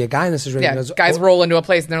pleasure to be a guy in this situation. Yeah, guys roll into a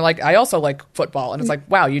place and they're like, I also like football, and it's like,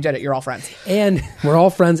 wow, you did it. You're all friends, and we're all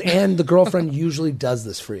friends. And the girlfriend usually does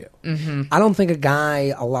this for you. I don't think a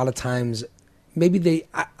guy, a lot of times, maybe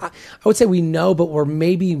I would say we know, but we're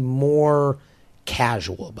maybe more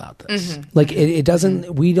casual about this. Like it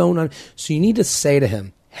doesn't, we don't. So you need to say to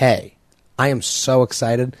him, hey, I am so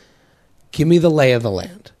excited. Give me the lay of the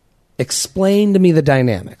land. Explain to me the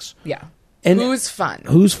dynamics. Yeah. And who's fun?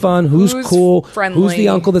 Who's cool? Friendly? Who's the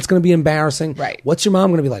uncle that's going to be embarrassing? Right. What's your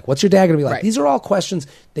mom going to be like? What's your dad going to be like? Right. These are all questions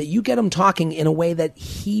that you get him talking in a way that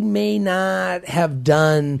he may not have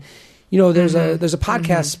done. You know, there's a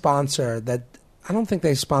podcast sponsor that I don't think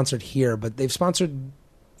they sponsored here, but they've sponsored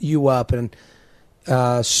You Up and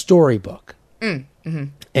Storybook.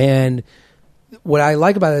 And what I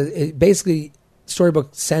like about it basically, Storybook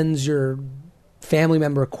sends your family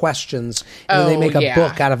member questions, and they make a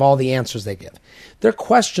book out of all the answers they give. They're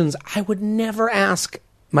questions I would never ask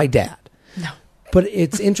my dad. No. But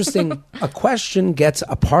it's interesting. A question gets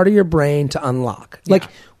a part of your brain to unlock. Like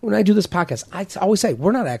when I do this podcast, I always say,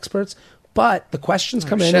 we're not experts, but the questions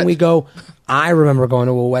come in and we go, I remember going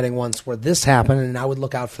to a wedding once where this happened and I would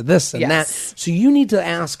look out for this and that. So you need to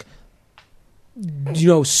ask,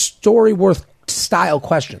 Storyworth style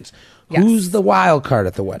questions. Yes. Who's the wild card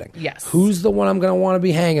at the wedding? Yes. Who's the one I'm going to want to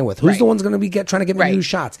be hanging with? Who's the one's going to be trying to get me new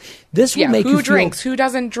shots? This will make you feel... Who drinks? Who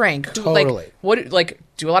doesn't drink? Totally.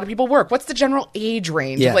 Do a lot of people work? What's the general age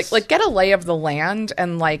range? Yes. Like get a lay of the land,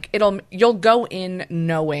 and you'll go in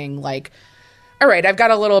knowing all right, I've got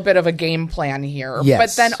a little bit of a game plan here. Yes.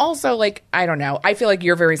 But then also, I don't know. I feel like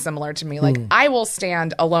you're very similar to me. I will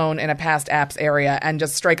stand alone in a past apps area and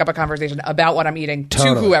just strike up a conversation about what I'm eating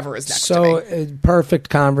to whoever is next to me. So, perfect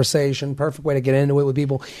conversation, perfect way to get into it with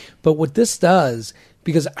people. But what this does,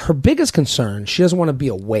 because her biggest concern, she doesn't want to be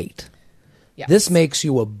a weight. Yes. This makes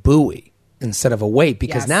you a buoy instead of a weight,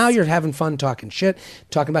 because now you're having fun talking shit,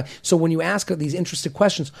 talking about. So when you ask these interesting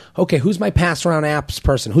questions, okay, who's my pass around apps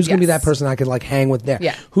person? Who's going to be that person I could hang with there?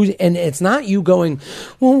 Yeah. And it's not you going,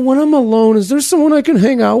 well, when I'm alone, is there someone I can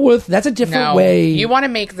hang out with? That's a different way. You want to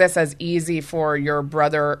make this as easy for your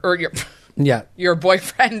brother or your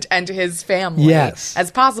boyfriend and his family as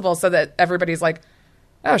possible, so that everybody's like,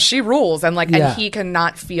 oh, she rules. And and he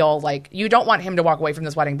cannot feel you don't want him to walk away from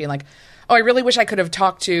this wedding being like, oh, I really wish I could have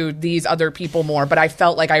talked to these other people more, but I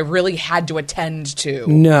felt like I really had to attend to.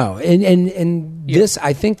 No. And this,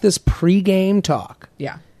 I think this pregame talk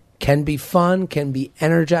can be fun, can be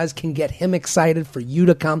energized, can get him excited for you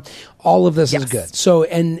to come. All of this is good. So,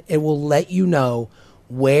 and it will let you know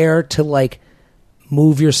where to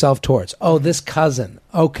move yourself towards. Oh, this cousin.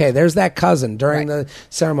 Okay, there's that cousin during the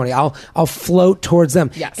ceremony. I'll float towards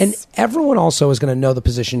them. Yes. And everyone also is going to know the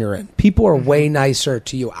position you're in. People are way nicer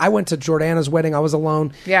to you. I went to Jordana's wedding. I was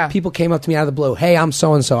alone. Yeah. People came up to me out of the blue. Hey, I'm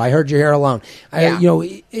so-and-so. I heard you're here alone.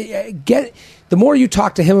 The more you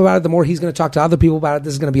talk to him about it, the more he's going to talk to other people about it.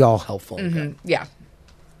 This is going to be all helpful. Yeah.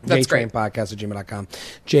 That's great. JTrainPodcast@gmail.com.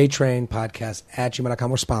 JTrainPodcast@gmail.com.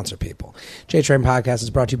 We're sponsor people. JTrain Podcast is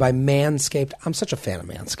brought to you by Manscaped. I'm such a fan of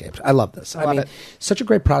Manscaped. I love this. I mean, such a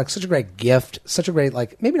great product, such a great gift, such a great,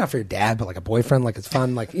 maybe not for your dad, but a boyfriend, it's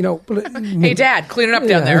fun, hey, Dad, clean it up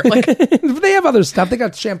down there. They have other stuff. They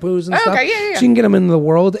got shampoos and stuff. Okay, yeah. So you can get them into the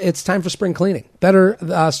world. It's time for spring cleaning. Better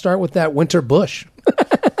start with that winter bush.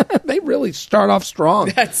 They really start off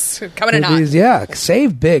strong. That's coming in hot. Yeah.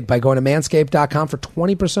 Save big by going to manscaped.com for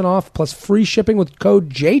 20% off plus free shipping with code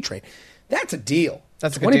JTRAIN. That's a deal.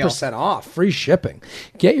 That's a good deal. 20% off, free shipping.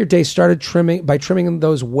 Get your day started by trimming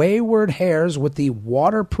those wayward hairs with the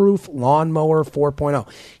waterproof Lawnmower 4.0.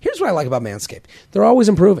 Here's what I like about Manscaped. They're always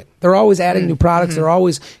improving. They're always adding new products. They're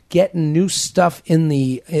always getting new stuff in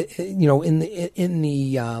the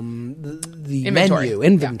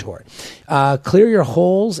inventory. Yeah. Clear your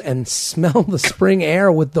holes and smell the spring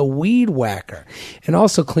air with the Weed Whacker, and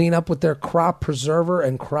also clean up with their Crop Preserver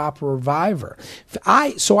and Crop Reviver.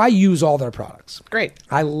 So I use all their products. Great.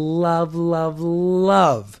 I love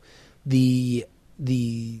the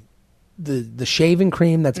shaving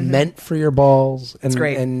cream that's meant for your balls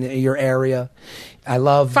and your area. I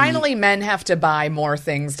love. Finally, men have to buy more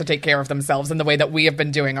things to take care of themselves in the way that we have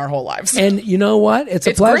been doing our whole lives. And you know what? It's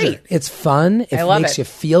a pleasure. Great. It's fun. It makes you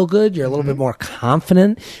feel good. You're a little bit more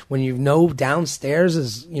confident when you know downstairs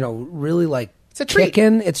is really like. It's a treat.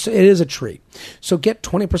 It is a treat. So get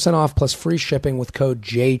 20% off plus free shipping with code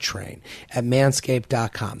JTRAIN at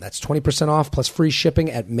manscaped.com. That's 20% off plus free shipping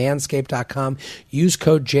at manscaped.com. Use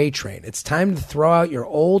code JTRAIN. It's time to throw out your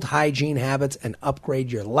old hygiene habits and upgrade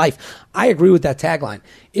your life. I agree with that tagline.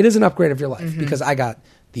 It is an upgrade of your life because I got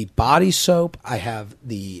the body soap, I have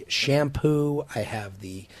the shampoo, I have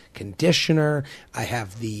the conditioner, I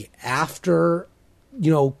have the after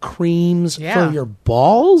creams for your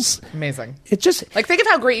balls. Amazing. It just think of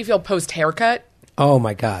how great you feel post haircut. Oh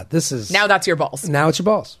my God. Now that's your balls. Now it's your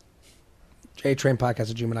balls.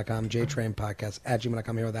 JTrainPodcast@gmail.com,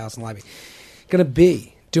 JTrainPodcast@gmail.com here with Allison Libby. Gonna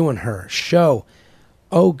be doing her show.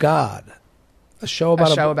 Oh God. A show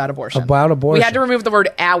about abortion. About abortion. We had to remove the word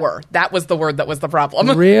 "our." That was the word that was the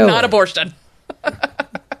problem. Really? Not abortion.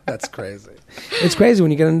 That's crazy. It's crazy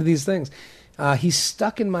when you get into these things. He's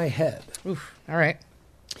stuck in my head. Oof. All right.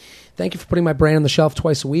 Thank you for putting my brain on the shelf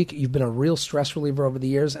twice a week. You've been a real stress reliever over the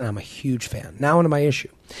years, and I'm a huge fan. Now into my issue.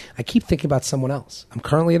 I keep thinking about someone else. I'm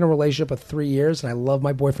currently in a relationship of 3 years, and I love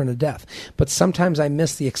my boyfriend to death. But sometimes I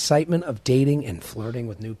miss the excitement of dating and flirting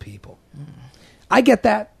with new people. I get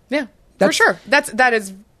that. Yeah, for sure. That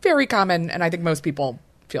is very common, and I think most people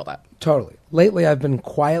feel that. Totally. Lately, I've been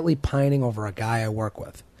quietly pining over a guy I work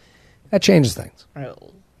with. That changes things.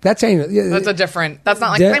 Oh. That's a different. That's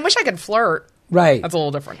not like I wish I could flirt. Right. That's a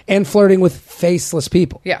little different. And flirting with faceless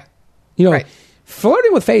people. Yeah.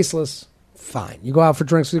 Flirting with faceless, fine. You go out for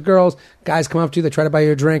drinks with girls. Guys come up to you. They try to buy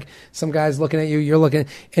you a drink. Some guy's looking at you. You're looking,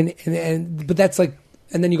 but that's like,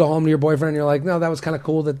 and then you go home to your boyfriend and you're like, no, that was kind of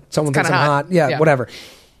cool that someone thinks I'm hot. Yeah, whatever.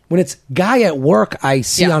 When it's guy at work, I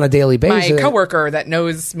see on a daily basis. My coworker that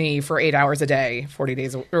knows me for 8 hours a day,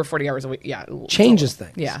 40 hours a week. Yeah. Changes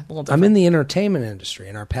things. Yeah. A little different. I'm in the entertainment industry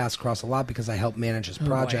and our paths cross a lot because I help manage his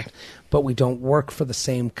project, but we don't work for the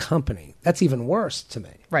same company. That's even worse to me.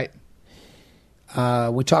 Right.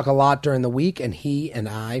 We talk a lot during the week, and he and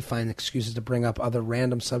I find excuses to bring up other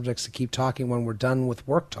random subjects to keep talking when we're done with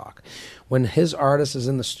work talk. When his artist is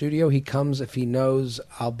in the studio, he comes if he knows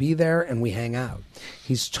I'll be there, and we hang out.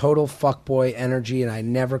 He's total fuckboy energy, and I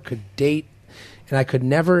never could date, and I could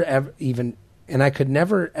never ever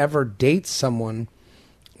date someone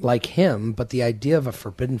like him, but the idea of a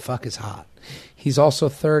forbidden fuck is hot. He's also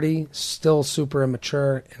 30, still super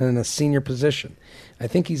immature, and in a senior position. I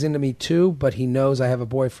think he's into me too, but he knows I have a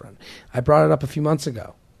boyfriend. I brought it up a few months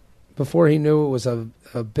ago, before he knew it was a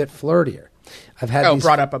bit flirtier.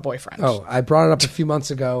 Brought up a boyfriend. Oh, I brought it up a few months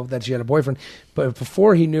ago that she had a boyfriend, but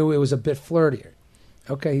before he knew it was a bit flirtier.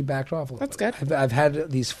 Okay, he backed off a little bit. That's good. I've had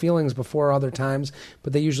these feelings before other times,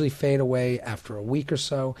 but they usually fade away after a week or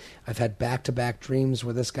so. I've had back-to-back dreams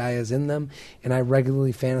where this guy is in them, and I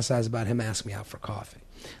regularly fantasize about him asking me out for coffee.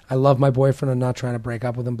 I love my boyfriend. I'm not trying to break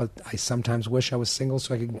up with him, but I sometimes wish I was single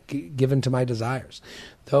so I could give in to my desires.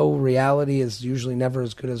 Though reality is usually never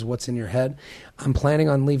as good as what's in your head, I'm planning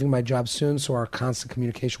on leaving my job soon, so our constant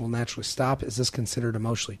communication will naturally stop. Is this considered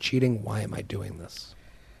emotionally cheating? Why am I doing this?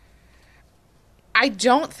 I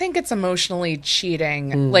don't think it's emotionally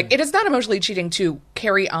cheating. Like, it is not emotionally cheating to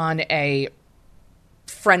carry on a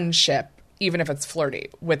friendship, even if it's flirty,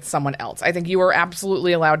 with someone else. I think you are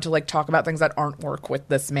absolutely allowed to talk about things that aren't work with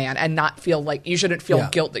this man and not feel like you shouldn't feel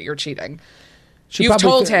guilt that you're cheating. You've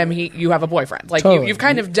told him you have a boyfriend. Totally. You've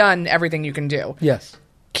kind of done everything you can do. Yes.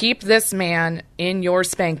 Keep this man in your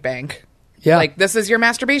spank bank. Yeah. This is your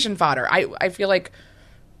masturbation fodder. I feel like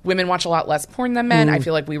women watch a lot less porn than men. I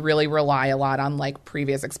feel like we really rely a lot on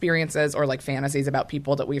previous experiences or fantasies about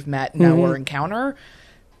people that we've met, know, or encounter.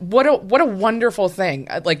 What a wonderful thing.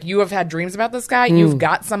 You have had dreams about this guy. You've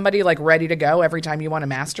got somebody ready to go every time you want to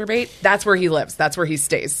masturbate. That's where he lives. That's where he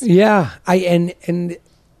stays. Yeah.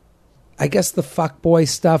 I guess the fuckboy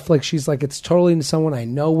stuff, like she's like, it's totally someone I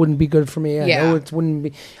know wouldn't be good for me. I know it wouldn't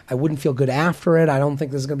be, I wouldn't feel good after it. I don't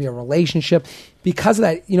think this is going to be a relationship. Because of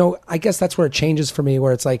that, I guess that's where it changes for me,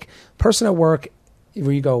 where it's like person at work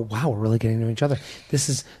where you go, wow, we're really getting to know each other. This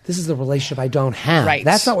is the relationship I don't have. Right.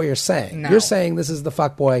 That's not what you're saying. No. You're saying this is the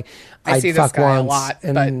fuckboy I see this guy a lot,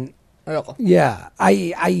 and yeah,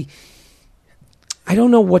 I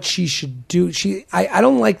don't know what she should do. I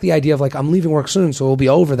don't like the idea of like, I'm leaving work soon, so it'll be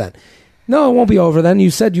over then. No, it won't be over then.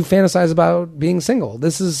 You said you fantasize about being single.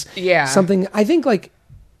 This is something, I think, like,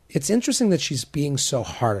 it's interesting that she's being so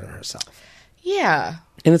hard on herself. Yeah.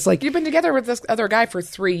 And it's like, you've been together with this other guy for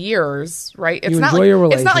 3 years, right? It's not like your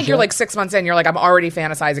relationship. It's not like you're like 6 months in, you're like, I'm already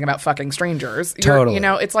fantasizing about fucking strangers. Totally.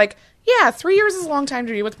 It's like, 3 years is a long time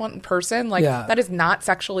to be with one person. Like, that is not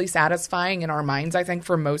sexually satisfying in our minds, I think,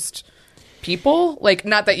 for most people. Like,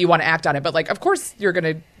 not that you want to act on it, but like, of course you're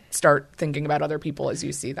going to start thinking about other people as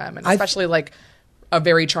you see them. And especially like a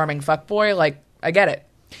very charming fuckboy, like, I get it.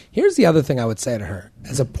 Here's the other thing I would say to her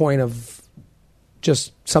as a point of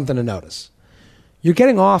just something to notice. You're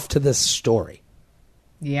getting off to this story.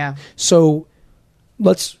 Yeah. So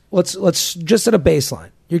let's just at a baseline.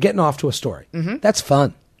 You're getting off to a story. Mm-hmm. That's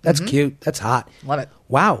fun. That's cute. That's hot. Love it.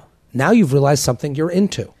 Wow. Now you've realized something you're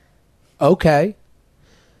into. Okay.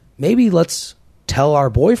 Maybe let's tell our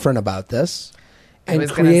boyfriend about this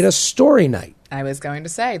and create a story night. I was going to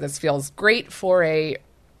say, this feels great for a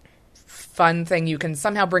fun thing you can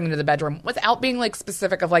somehow bring into the bedroom without being like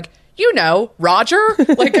specific of like, Roger.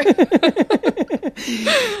 Like,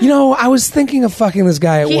 I was thinking of fucking this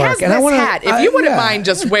guy at work. He has and this I wanna, hat. If you wouldn't mind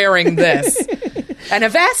just wearing this. And a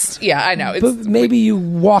vest? Yeah, I know. But maybe you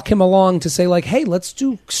walk him along to say like, hey, let's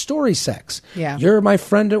do story sex. Yeah. You're my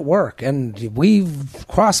friend at work and we've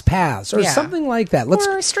crossed paths or something like that.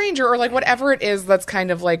 Or a stranger or like whatever it is that's kind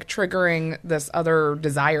of like triggering this other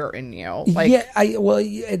desire in you. Like,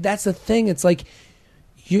 that's the thing. It's like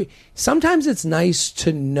sometimes it's nice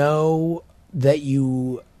to know that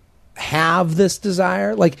you have this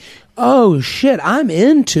desire. Like, oh shit, I'm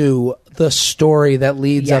into the story that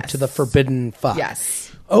leads up to the forbidden fuck.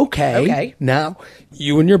 Yes. Okay. Now,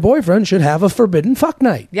 you and your boyfriend should have a forbidden fuck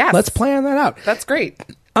night. Yes. Let's plan that out. That's great.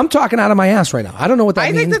 I'm talking out of my ass right now. I don't know what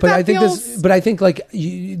that means, but I think feels... I think like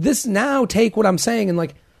this now take what I'm saying and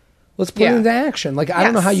like, let's put it into action. Like, I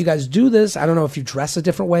don't know how you guys do this. I don't know if you dress a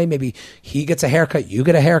different way. Maybe he gets a haircut, you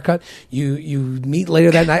get a haircut. You meet later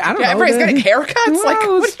that night. I don't know. Everybody's getting haircuts. Well, like,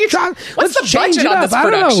 what's the budget on this production? I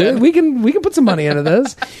don't know. We can put some money into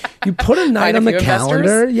this. You put a night on the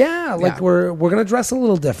calendar. Investors? Yeah, like we're gonna dress a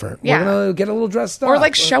little different. Yeah. We're gonna get a little dressed up, or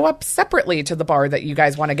like show up separately to the bar that you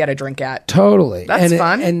guys want to get a drink at. Totally, that's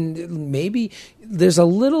fun. And maybe there's a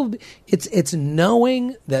little. It's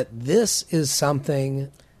knowing that this is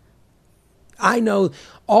something. I know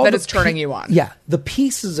all that is turning you on. Yeah, the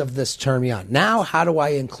pieces of this turn me on. Now, how do I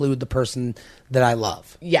include the person that I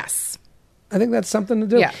love? Yes. I think that's something to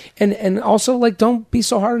do. Yeah. And also, like, don't be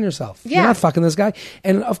so hard on yourself. Yeah. You're not fucking this guy.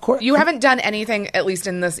 And, of course... You haven't done anything, at least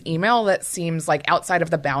in this email, that seems like outside of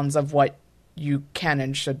the bounds of what you can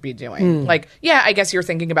and should be doing. Like, I guess you're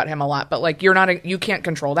thinking about him a lot, but, like, you can't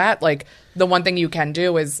control that. Like, the one thing you can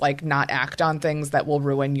do is, like, not act on things that will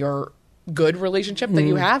ruin your good relationship that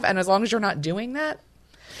you have. And as long as you're not doing that,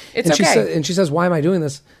 it's okay. And she says, why am I doing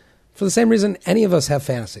this? For the same reason any of us have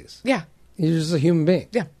fantasies. Yeah. You're just a human being.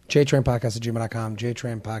 Yeah. JTrainPodcast@gmail.com,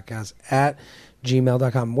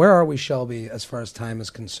 JTrainPodcast@gmail.com. Where are we, Shelby, as far as time is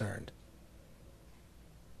concerned?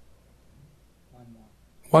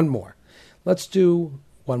 One more. Let's do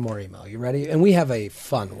one more email. You ready? And we have a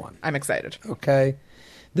fun one. I'm excited. Okay.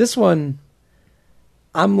 This one,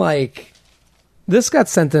 I'm like... This got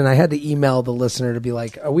sent in. I had to email the listener to be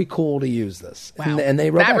like, "Are we cool to use this?" Wow. And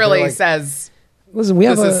they wrote that back, really like, says, "Listen,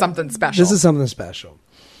 this is something special." This is something special.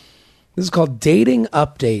 This is called Dating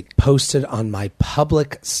Update, posted on my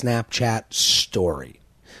public Snapchat story.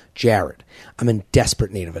 Jared, I'm in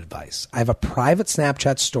desperate need of advice. I have a private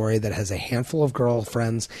Snapchat story that has a handful of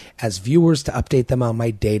girlfriends as viewers to update them on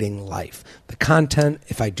my dating life. The content,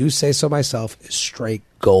 if I do say so myself, is straight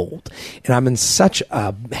gold. And I'm in such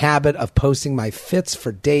a habit of posting my fits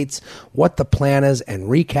for dates, what the plan is, and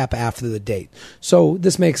recap after the date. So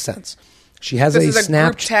this makes sense. She has this is a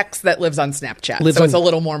group text that lives on Snapchat, so it's a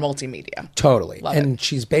little more multimedia. Totally. Love and it.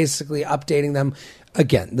 She's basically updating them.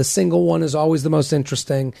 Again, the single one is always the most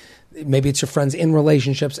interesting. Maybe it's your friends in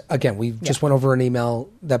relationships. Again, we just went over an email.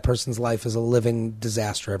 That person's life is a living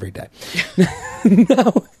disaster every day.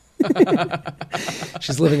 No.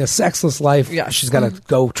 She's living a sexless life. Yes. She's got to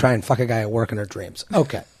go try and fuck a guy at work in her dreams.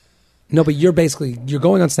 Okay. No, but you're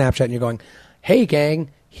going on Snapchat and you're going, hey,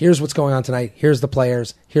 gang, here's what's going on tonight. Here's the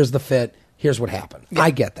players. Here's the fit. Here's what happened. Yeah,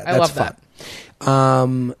 I get that. That's fun.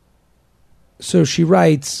 That. So she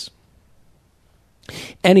writes,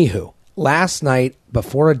 anywho, last night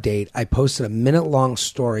before a date, I posted a minute-long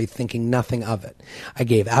story thinking nothing of it. I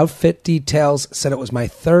gave outfit details, said it was my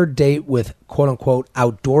third date with quote-unquote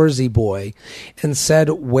outdoorsy boy, and said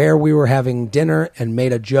where we were having dinner and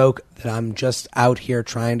made a joke that I'm just out here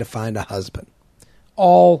trying to find a husband.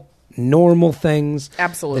 All normal things.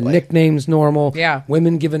 Absolutely. The nickname's normal. Yeah.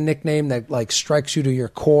 Women give a nickname that like strikes you to your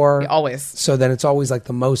core. Always. So then it's always like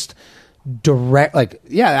the most direct, like,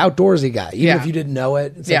 outdoorsy guy. Even if you didn't know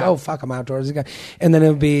it, it's like, oh, fuck, I'm outdoorsy guy. And then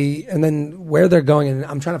it'll be, and then where they're going, and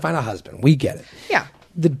I'm trying to find a husband. We get it. Yeah.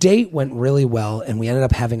 The date went really well, and we ended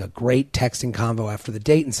up having a great texting convo after the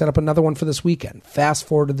date and set up another one for this weekend. Fast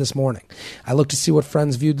forward to this morning. I looked to see what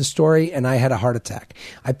friends viewed the story, and I had a heart attack.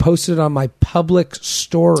 I posted it on my public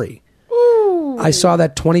story. Ooh. I saw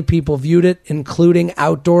that 20 people viewed it, including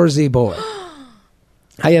Outdoorsy Boy.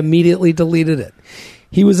 I immediately deleted it.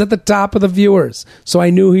 He was at the top of the viewers, so I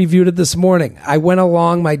knew he viewed it this morning. I went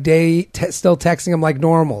along my day still texting him like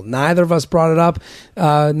normal. Neither of us brought it up.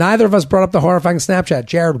 Neither of us brought up the horrifying Snapchat.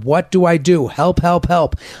 Jared, what do I do? Help, help,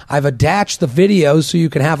 help. I've attached the video so you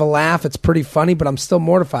can have a laugh. It's pretty funny, but I'm still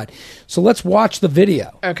mortified. So let's watch the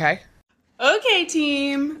video. Okay. Okay,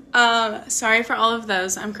 team. Sorry for all of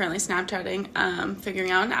those. I'm currently Snapchatting,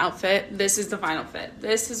 figuring out an outfit. This is the final fit.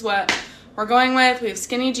 This is what we're going with. We have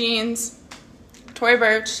skinny jeans. Tory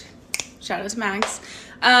Burch, shout out to Max.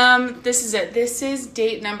 This is it. This is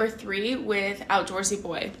date number 3 with Outdoorsy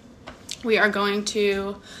Boy. We are going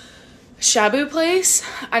to Shabu place.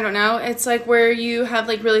 I don't know. It's like where you have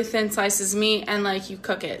like really thin slices of meat and like you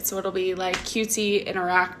cook it. So it'll be like cutesy,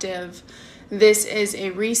 interactive. This is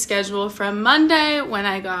a reschedule from Monday when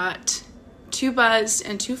I got too buzzed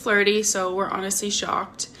and too flirty. So we're honestly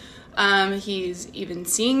shocked. He's even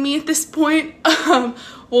seeing me at this point.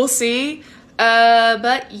 We'll see.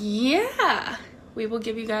 But yeah, we will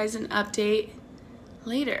give you guys an update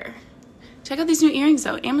later. Check out these new earrings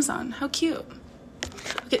though, Amazon, how cute.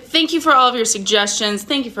 Okay, thank you for all of your suggestions.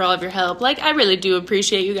 Thank you for all of your help. Like, I really do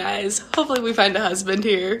appreciate you guys. Hopefully we find a husband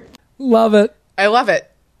here. Love it. I love it.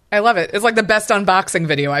 I love it. It's like the best unboxing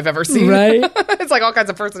video I've ever seen. Right? It's like all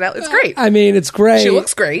kinds of personality. It's great. I mean, it's great. She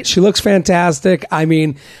looks great. She looks fantastic. I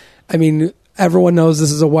mean, everyone knows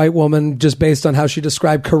this is a white woman just based on how she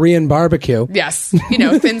described Korean barbecue. Yes.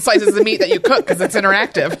 Thin slices of meat that you cook because it's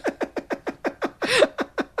interactive.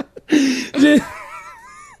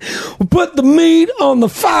 Put the meat on the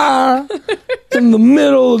fire in the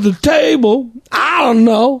middle of the table. I don't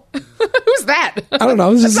know. Who's that? I don't know.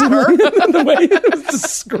 It was just not her. The way it was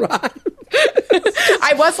described.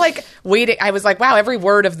 I was like waiting. I was like, wow, every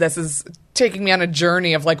word of this is taking me on a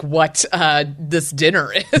journey of like what this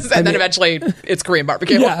dinner is. And then eventually it's Korean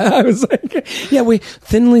barbecue. Yeah, I was like, we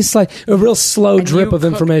thinly sliced, a real slow drip of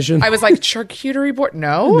information. I was like, charcuterie board?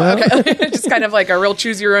 No? Okay. Just kind of like a real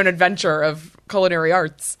choose your own adventure of culinary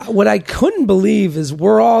arts. What I couldn't believe is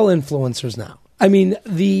we're all influencers now. I mean,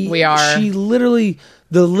 we are. She literally,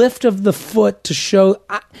 the lift of the foot to show,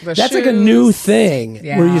 that's shoes. like a new thing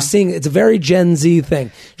where you're seeing, it's a very Gen Z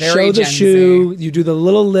thing. Show the shoe, you do the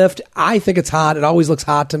little lift. I think it's hot. It always looks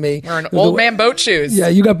hot to me. We're in old man boat shoes. Yeah,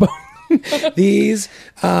 you got both. These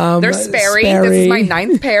they're Sperry. This is my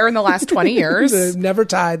 9th pair in the last 20 years. Never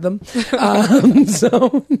tied them.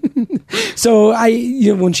 So I,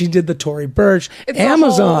 when she did the Tory Burch, it's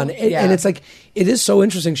Amazon, and it's like, it is so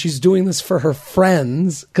interesting. She's doing this for her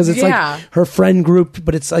friends because it's like her friend group,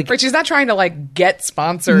 but it's like, right, she's not trying to like get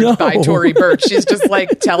sponsored by Tory Burch. She's just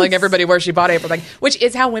like telling everybody where she bought everything, which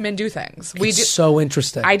is how women do things. So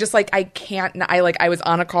interesting. I just like, I can't. I was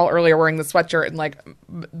on a call earlier wearing the sweatshirt, and like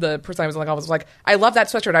the person I was on the call was like, I love that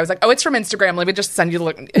sweatshirt. I was like, oh, it's from Instagram. Let me just send you the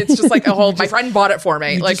look. It's just like a whole. My friend bought it for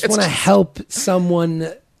me. You like, just want to help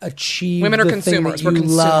someone achieve. Women are the consumers. Thing that you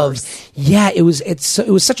We're love. consumers. Yeah, it was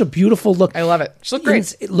such a beautiful look. I love it. She looked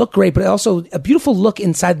great. It looked great, but also a beautiful look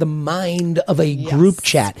inside the mind of a group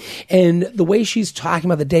chat. And the way she's talking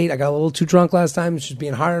about the date, I got a little too drunk last time. She's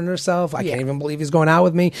being hard on herself. I can't even believe he's going out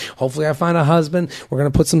with me. Hopefully I find a husband. We're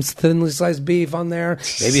going to put some thinly sliced beef on there.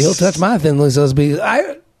 Maybe he'll touch my thinly sliced beef.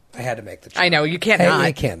 I had to make the choice. I know, you can't not.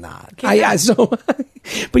 I can't not.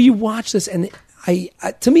 But you watch this and I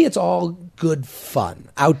to me, it's all good fun.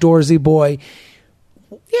 Outdoorsy boy.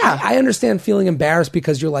 Yeah, I understand feeling embarrassed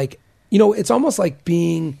because you're like, it's almost like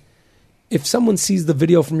being, if someone sees the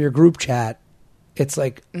video from your group chat, it's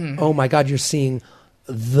like, oh my God, you're seeing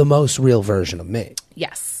the most real version of me.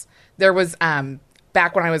 Yes. There was,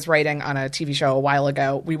 back when I was writing on a TV show a while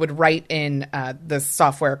ago, we would write in this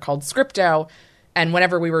software called Scripto. And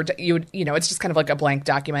whenever we were, it's just kind of like a blank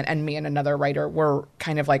document. And me and another writer were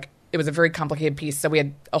kind of like, it was a very complicated piece. So we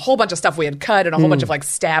had a whole bunch of stuff we had cut and a whole bunch of like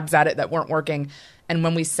stabs at it that weren't working. And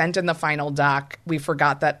when we sent in the final doc, we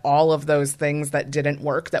forgot that all of those things that didn't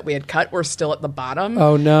work that we had cut were still at the bottom.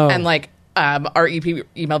 Oh, no. And like, our EP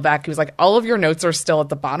emailed back. He was like, all of your notes are still at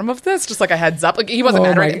the bottom of this. Just like a heads up. Like he wasn't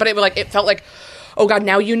mad or anything, but it felt like, oh God,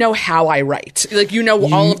 now you know how I write. Like,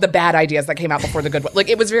 all of the bad ideas that came out before the good one. Like,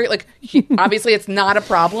 it was very, like, obviously it's not a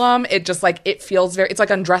problem. It just, like, it feels very, it's like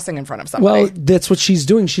undressing in front of somebody. Well, that's what she's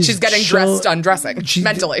doing. She's getting dressed undressing,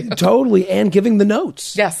 mentally. Totally, and giving the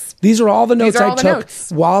notes. Yes. These are all the notes I took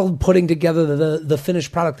while putting together the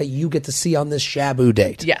finished product that you get to see on this Shabu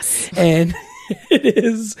date. Yes. And it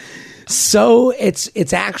is, so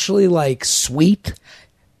it's actually, like, sweet.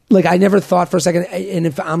 Like, I never thought for a second, and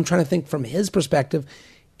if I'm trying to think from his perspective,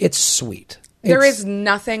 it's sweet. There is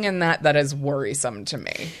nothing in that is worrisome to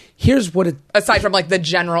me. Here's what it... Aside from, like, the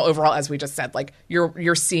general overall, as we just said, like,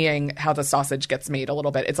 you're seeing how the sausage gets made a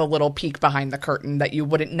little bit. It's a little peek behind the curtain that you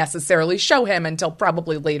wouldn't necessarily show him until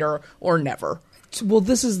probably later or never. Well,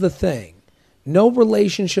 this is the thing. No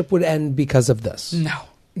relationship would end because of this. No.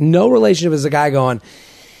 No relationship is a guy going,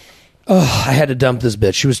 oh, I had to dump this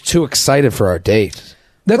bitch. She was too excited for our date.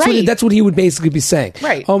 That's what he would basically be saying.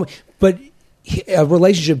 Right. But a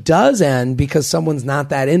relationship does end because someone's not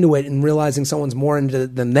that into it and realizing someone's more into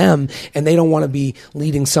it than them, and they don't want to be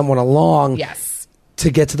leading someone along. Yes. To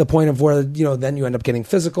get to the point of where, then you end up getting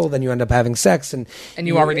physical, then you end up having sex, and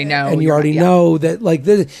you already know. And you already know that, like,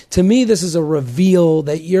 to me, this is a reveal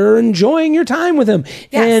that you're enjoying your time with him.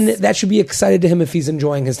 Yes. And that should be excited to him if he's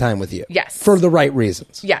enjoying his time with you. Yes. For the right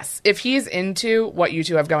reasons. Yes. If he's into what you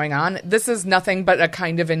two have going on, this is nothing but a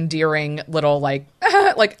kind of endearing little, like,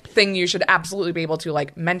 like thing you should absolutely be able to,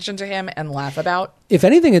 like, mention to him and laugh about. If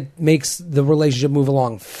anything, it makes the relationship move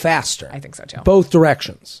along faster. I think so, too. Both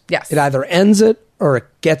directions. Yes. It either ends it or it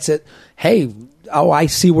gets it. Hey, I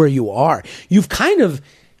see where you are. You've kind of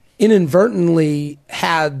inadvertently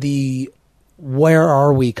had the where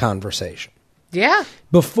are we conversation. Yeah.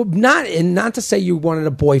 Before, not to say you wanted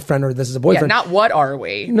a boyfriend or this is a boyfriend. Yeah, not what are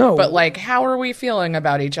we. No. But like, how are we feeling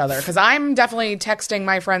about each other? Because I'm definitely texting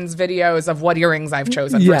my friends videos of what earrings I've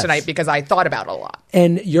chosen for tonight because I thought about it a lot.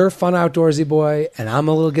 And you're a fun outdoorsy boy, and I'm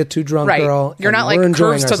a little get too drunk girl. You're not like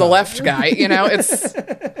curves to the left guy. It's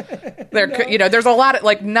there. There's a lot of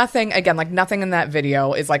like nothing. Again, like nothing in that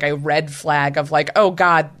video is like a red flag of like, oh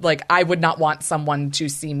God, like I would not want someone to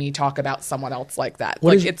see me talk about someone else like that.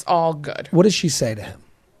 It's all good. What does she say to him?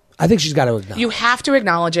 I think she's got to acknowledge. You have to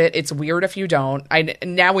acknowledge it. It's weird if you don't.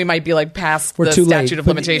 Now we might be like past We're the too statute late, of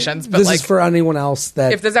limitations. But this like, is for anyone else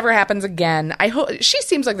that if this ever happens again, I hope she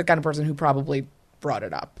seems like the kind of person who probably brought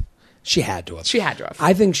it up. She had to have. She had to have.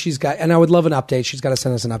 I think she's got, and I would love an update. She's got to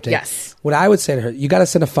send us an update. Yes. What I would say to her, you got to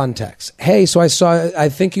send a fun text. Hey, so I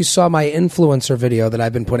think you saw my influencer video that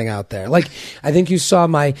I've been putting out there. Like, I think you saw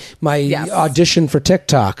my audition for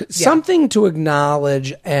TikTok. Yeah. Something to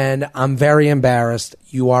acknowledge, and I'm very embarrassed.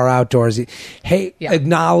 You are outdoorsy. Hey,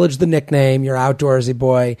 acknowledge the nickname. You're outdoorsy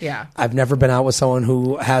boy. Yeah. I've never been out with someone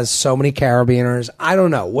who has so many carabiners. I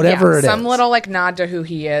don't know. Whatever it is. Some little like nod to who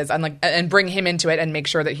he is and bring him into it and make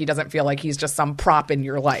sure that he doesn't feel like he's just some prop in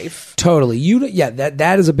your life. Totally.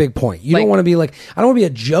 That is a big point. You don't want to be like, I don't want to be a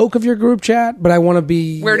joke of your group chat, but I want to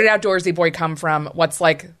be. Where did outdoorsy boy come from? What's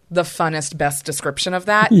like the funnest, best description of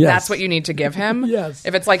that? Yes. That's what you need to give him. Yes.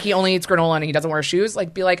 If it's like he only eats granola and he doesn't wear shoes,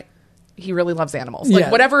 like be like, he really loves animals.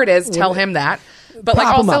 Like whatever it is, tell him that. But like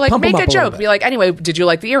also like make a joke. Be like, anyway, did you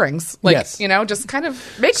like the earrings? Like, just kind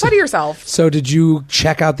of make fun of yourself. So did you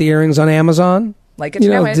check out the earrings on Amazon? Like it,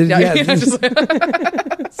 know it.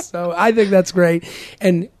 So I think that's great.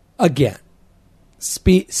 And again,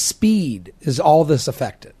 speed is all this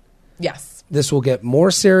affected. Yes. This will get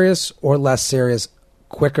more serious or less serious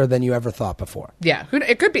quicker than you ever thought before. Yeah.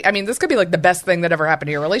 It could be. I mean, this could be like the best thing that ever happened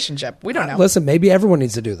to your relationship. We don't know. Listen, maybe everyone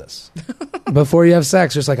needs to do this. Before you have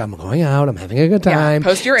sex, just like, I'm going out, I'm having a good time. Yeah.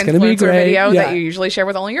 Post your influencer video that you usually share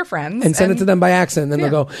with only your friends. And send it to them by accident. And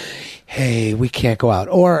then they'll go, hey, we can't go out.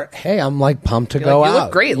 Or, hey, I'm like pumped to go out. You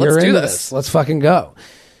look great. Let's do this. Let's fucking go.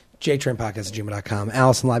 JTrainPodcast@gmail.com.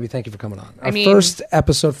 Allison Labby, thank you for coming on. Our first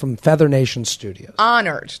episode from Feather Nation Studios.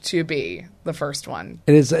 Honored to be the first one.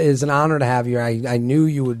 It is an honor to have you. I knew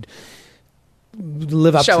you would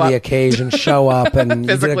live up to the occasion, show up, and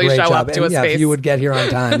you did a great job. And if you would get here on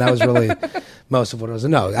time, that was really most of what it was.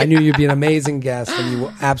 No, I knew you'd be an amazing guest, and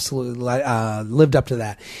you absolutely lived up to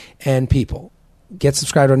that. And people, Get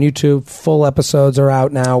subscribed on YouTube. Full episodes are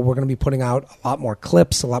out now. We're going to be putting out a lot more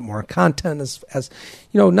clips, a lot more content as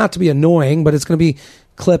not to be annoying, but it's going to be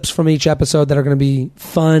clips from each episode that are going to be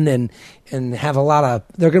fun and have a lot of,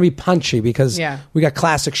 they're going to be punchy because we got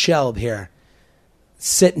Classic Shelb here,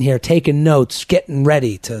 sitting here, taking notes, getting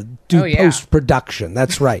ready to do post-production.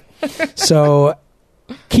 That's right. So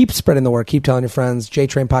keep spreading the word. Keep telling your friends.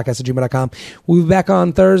 JTrainPodcast@gmail.com. We'll be back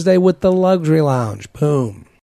on Thursday with the Luxury Lounge. Boom.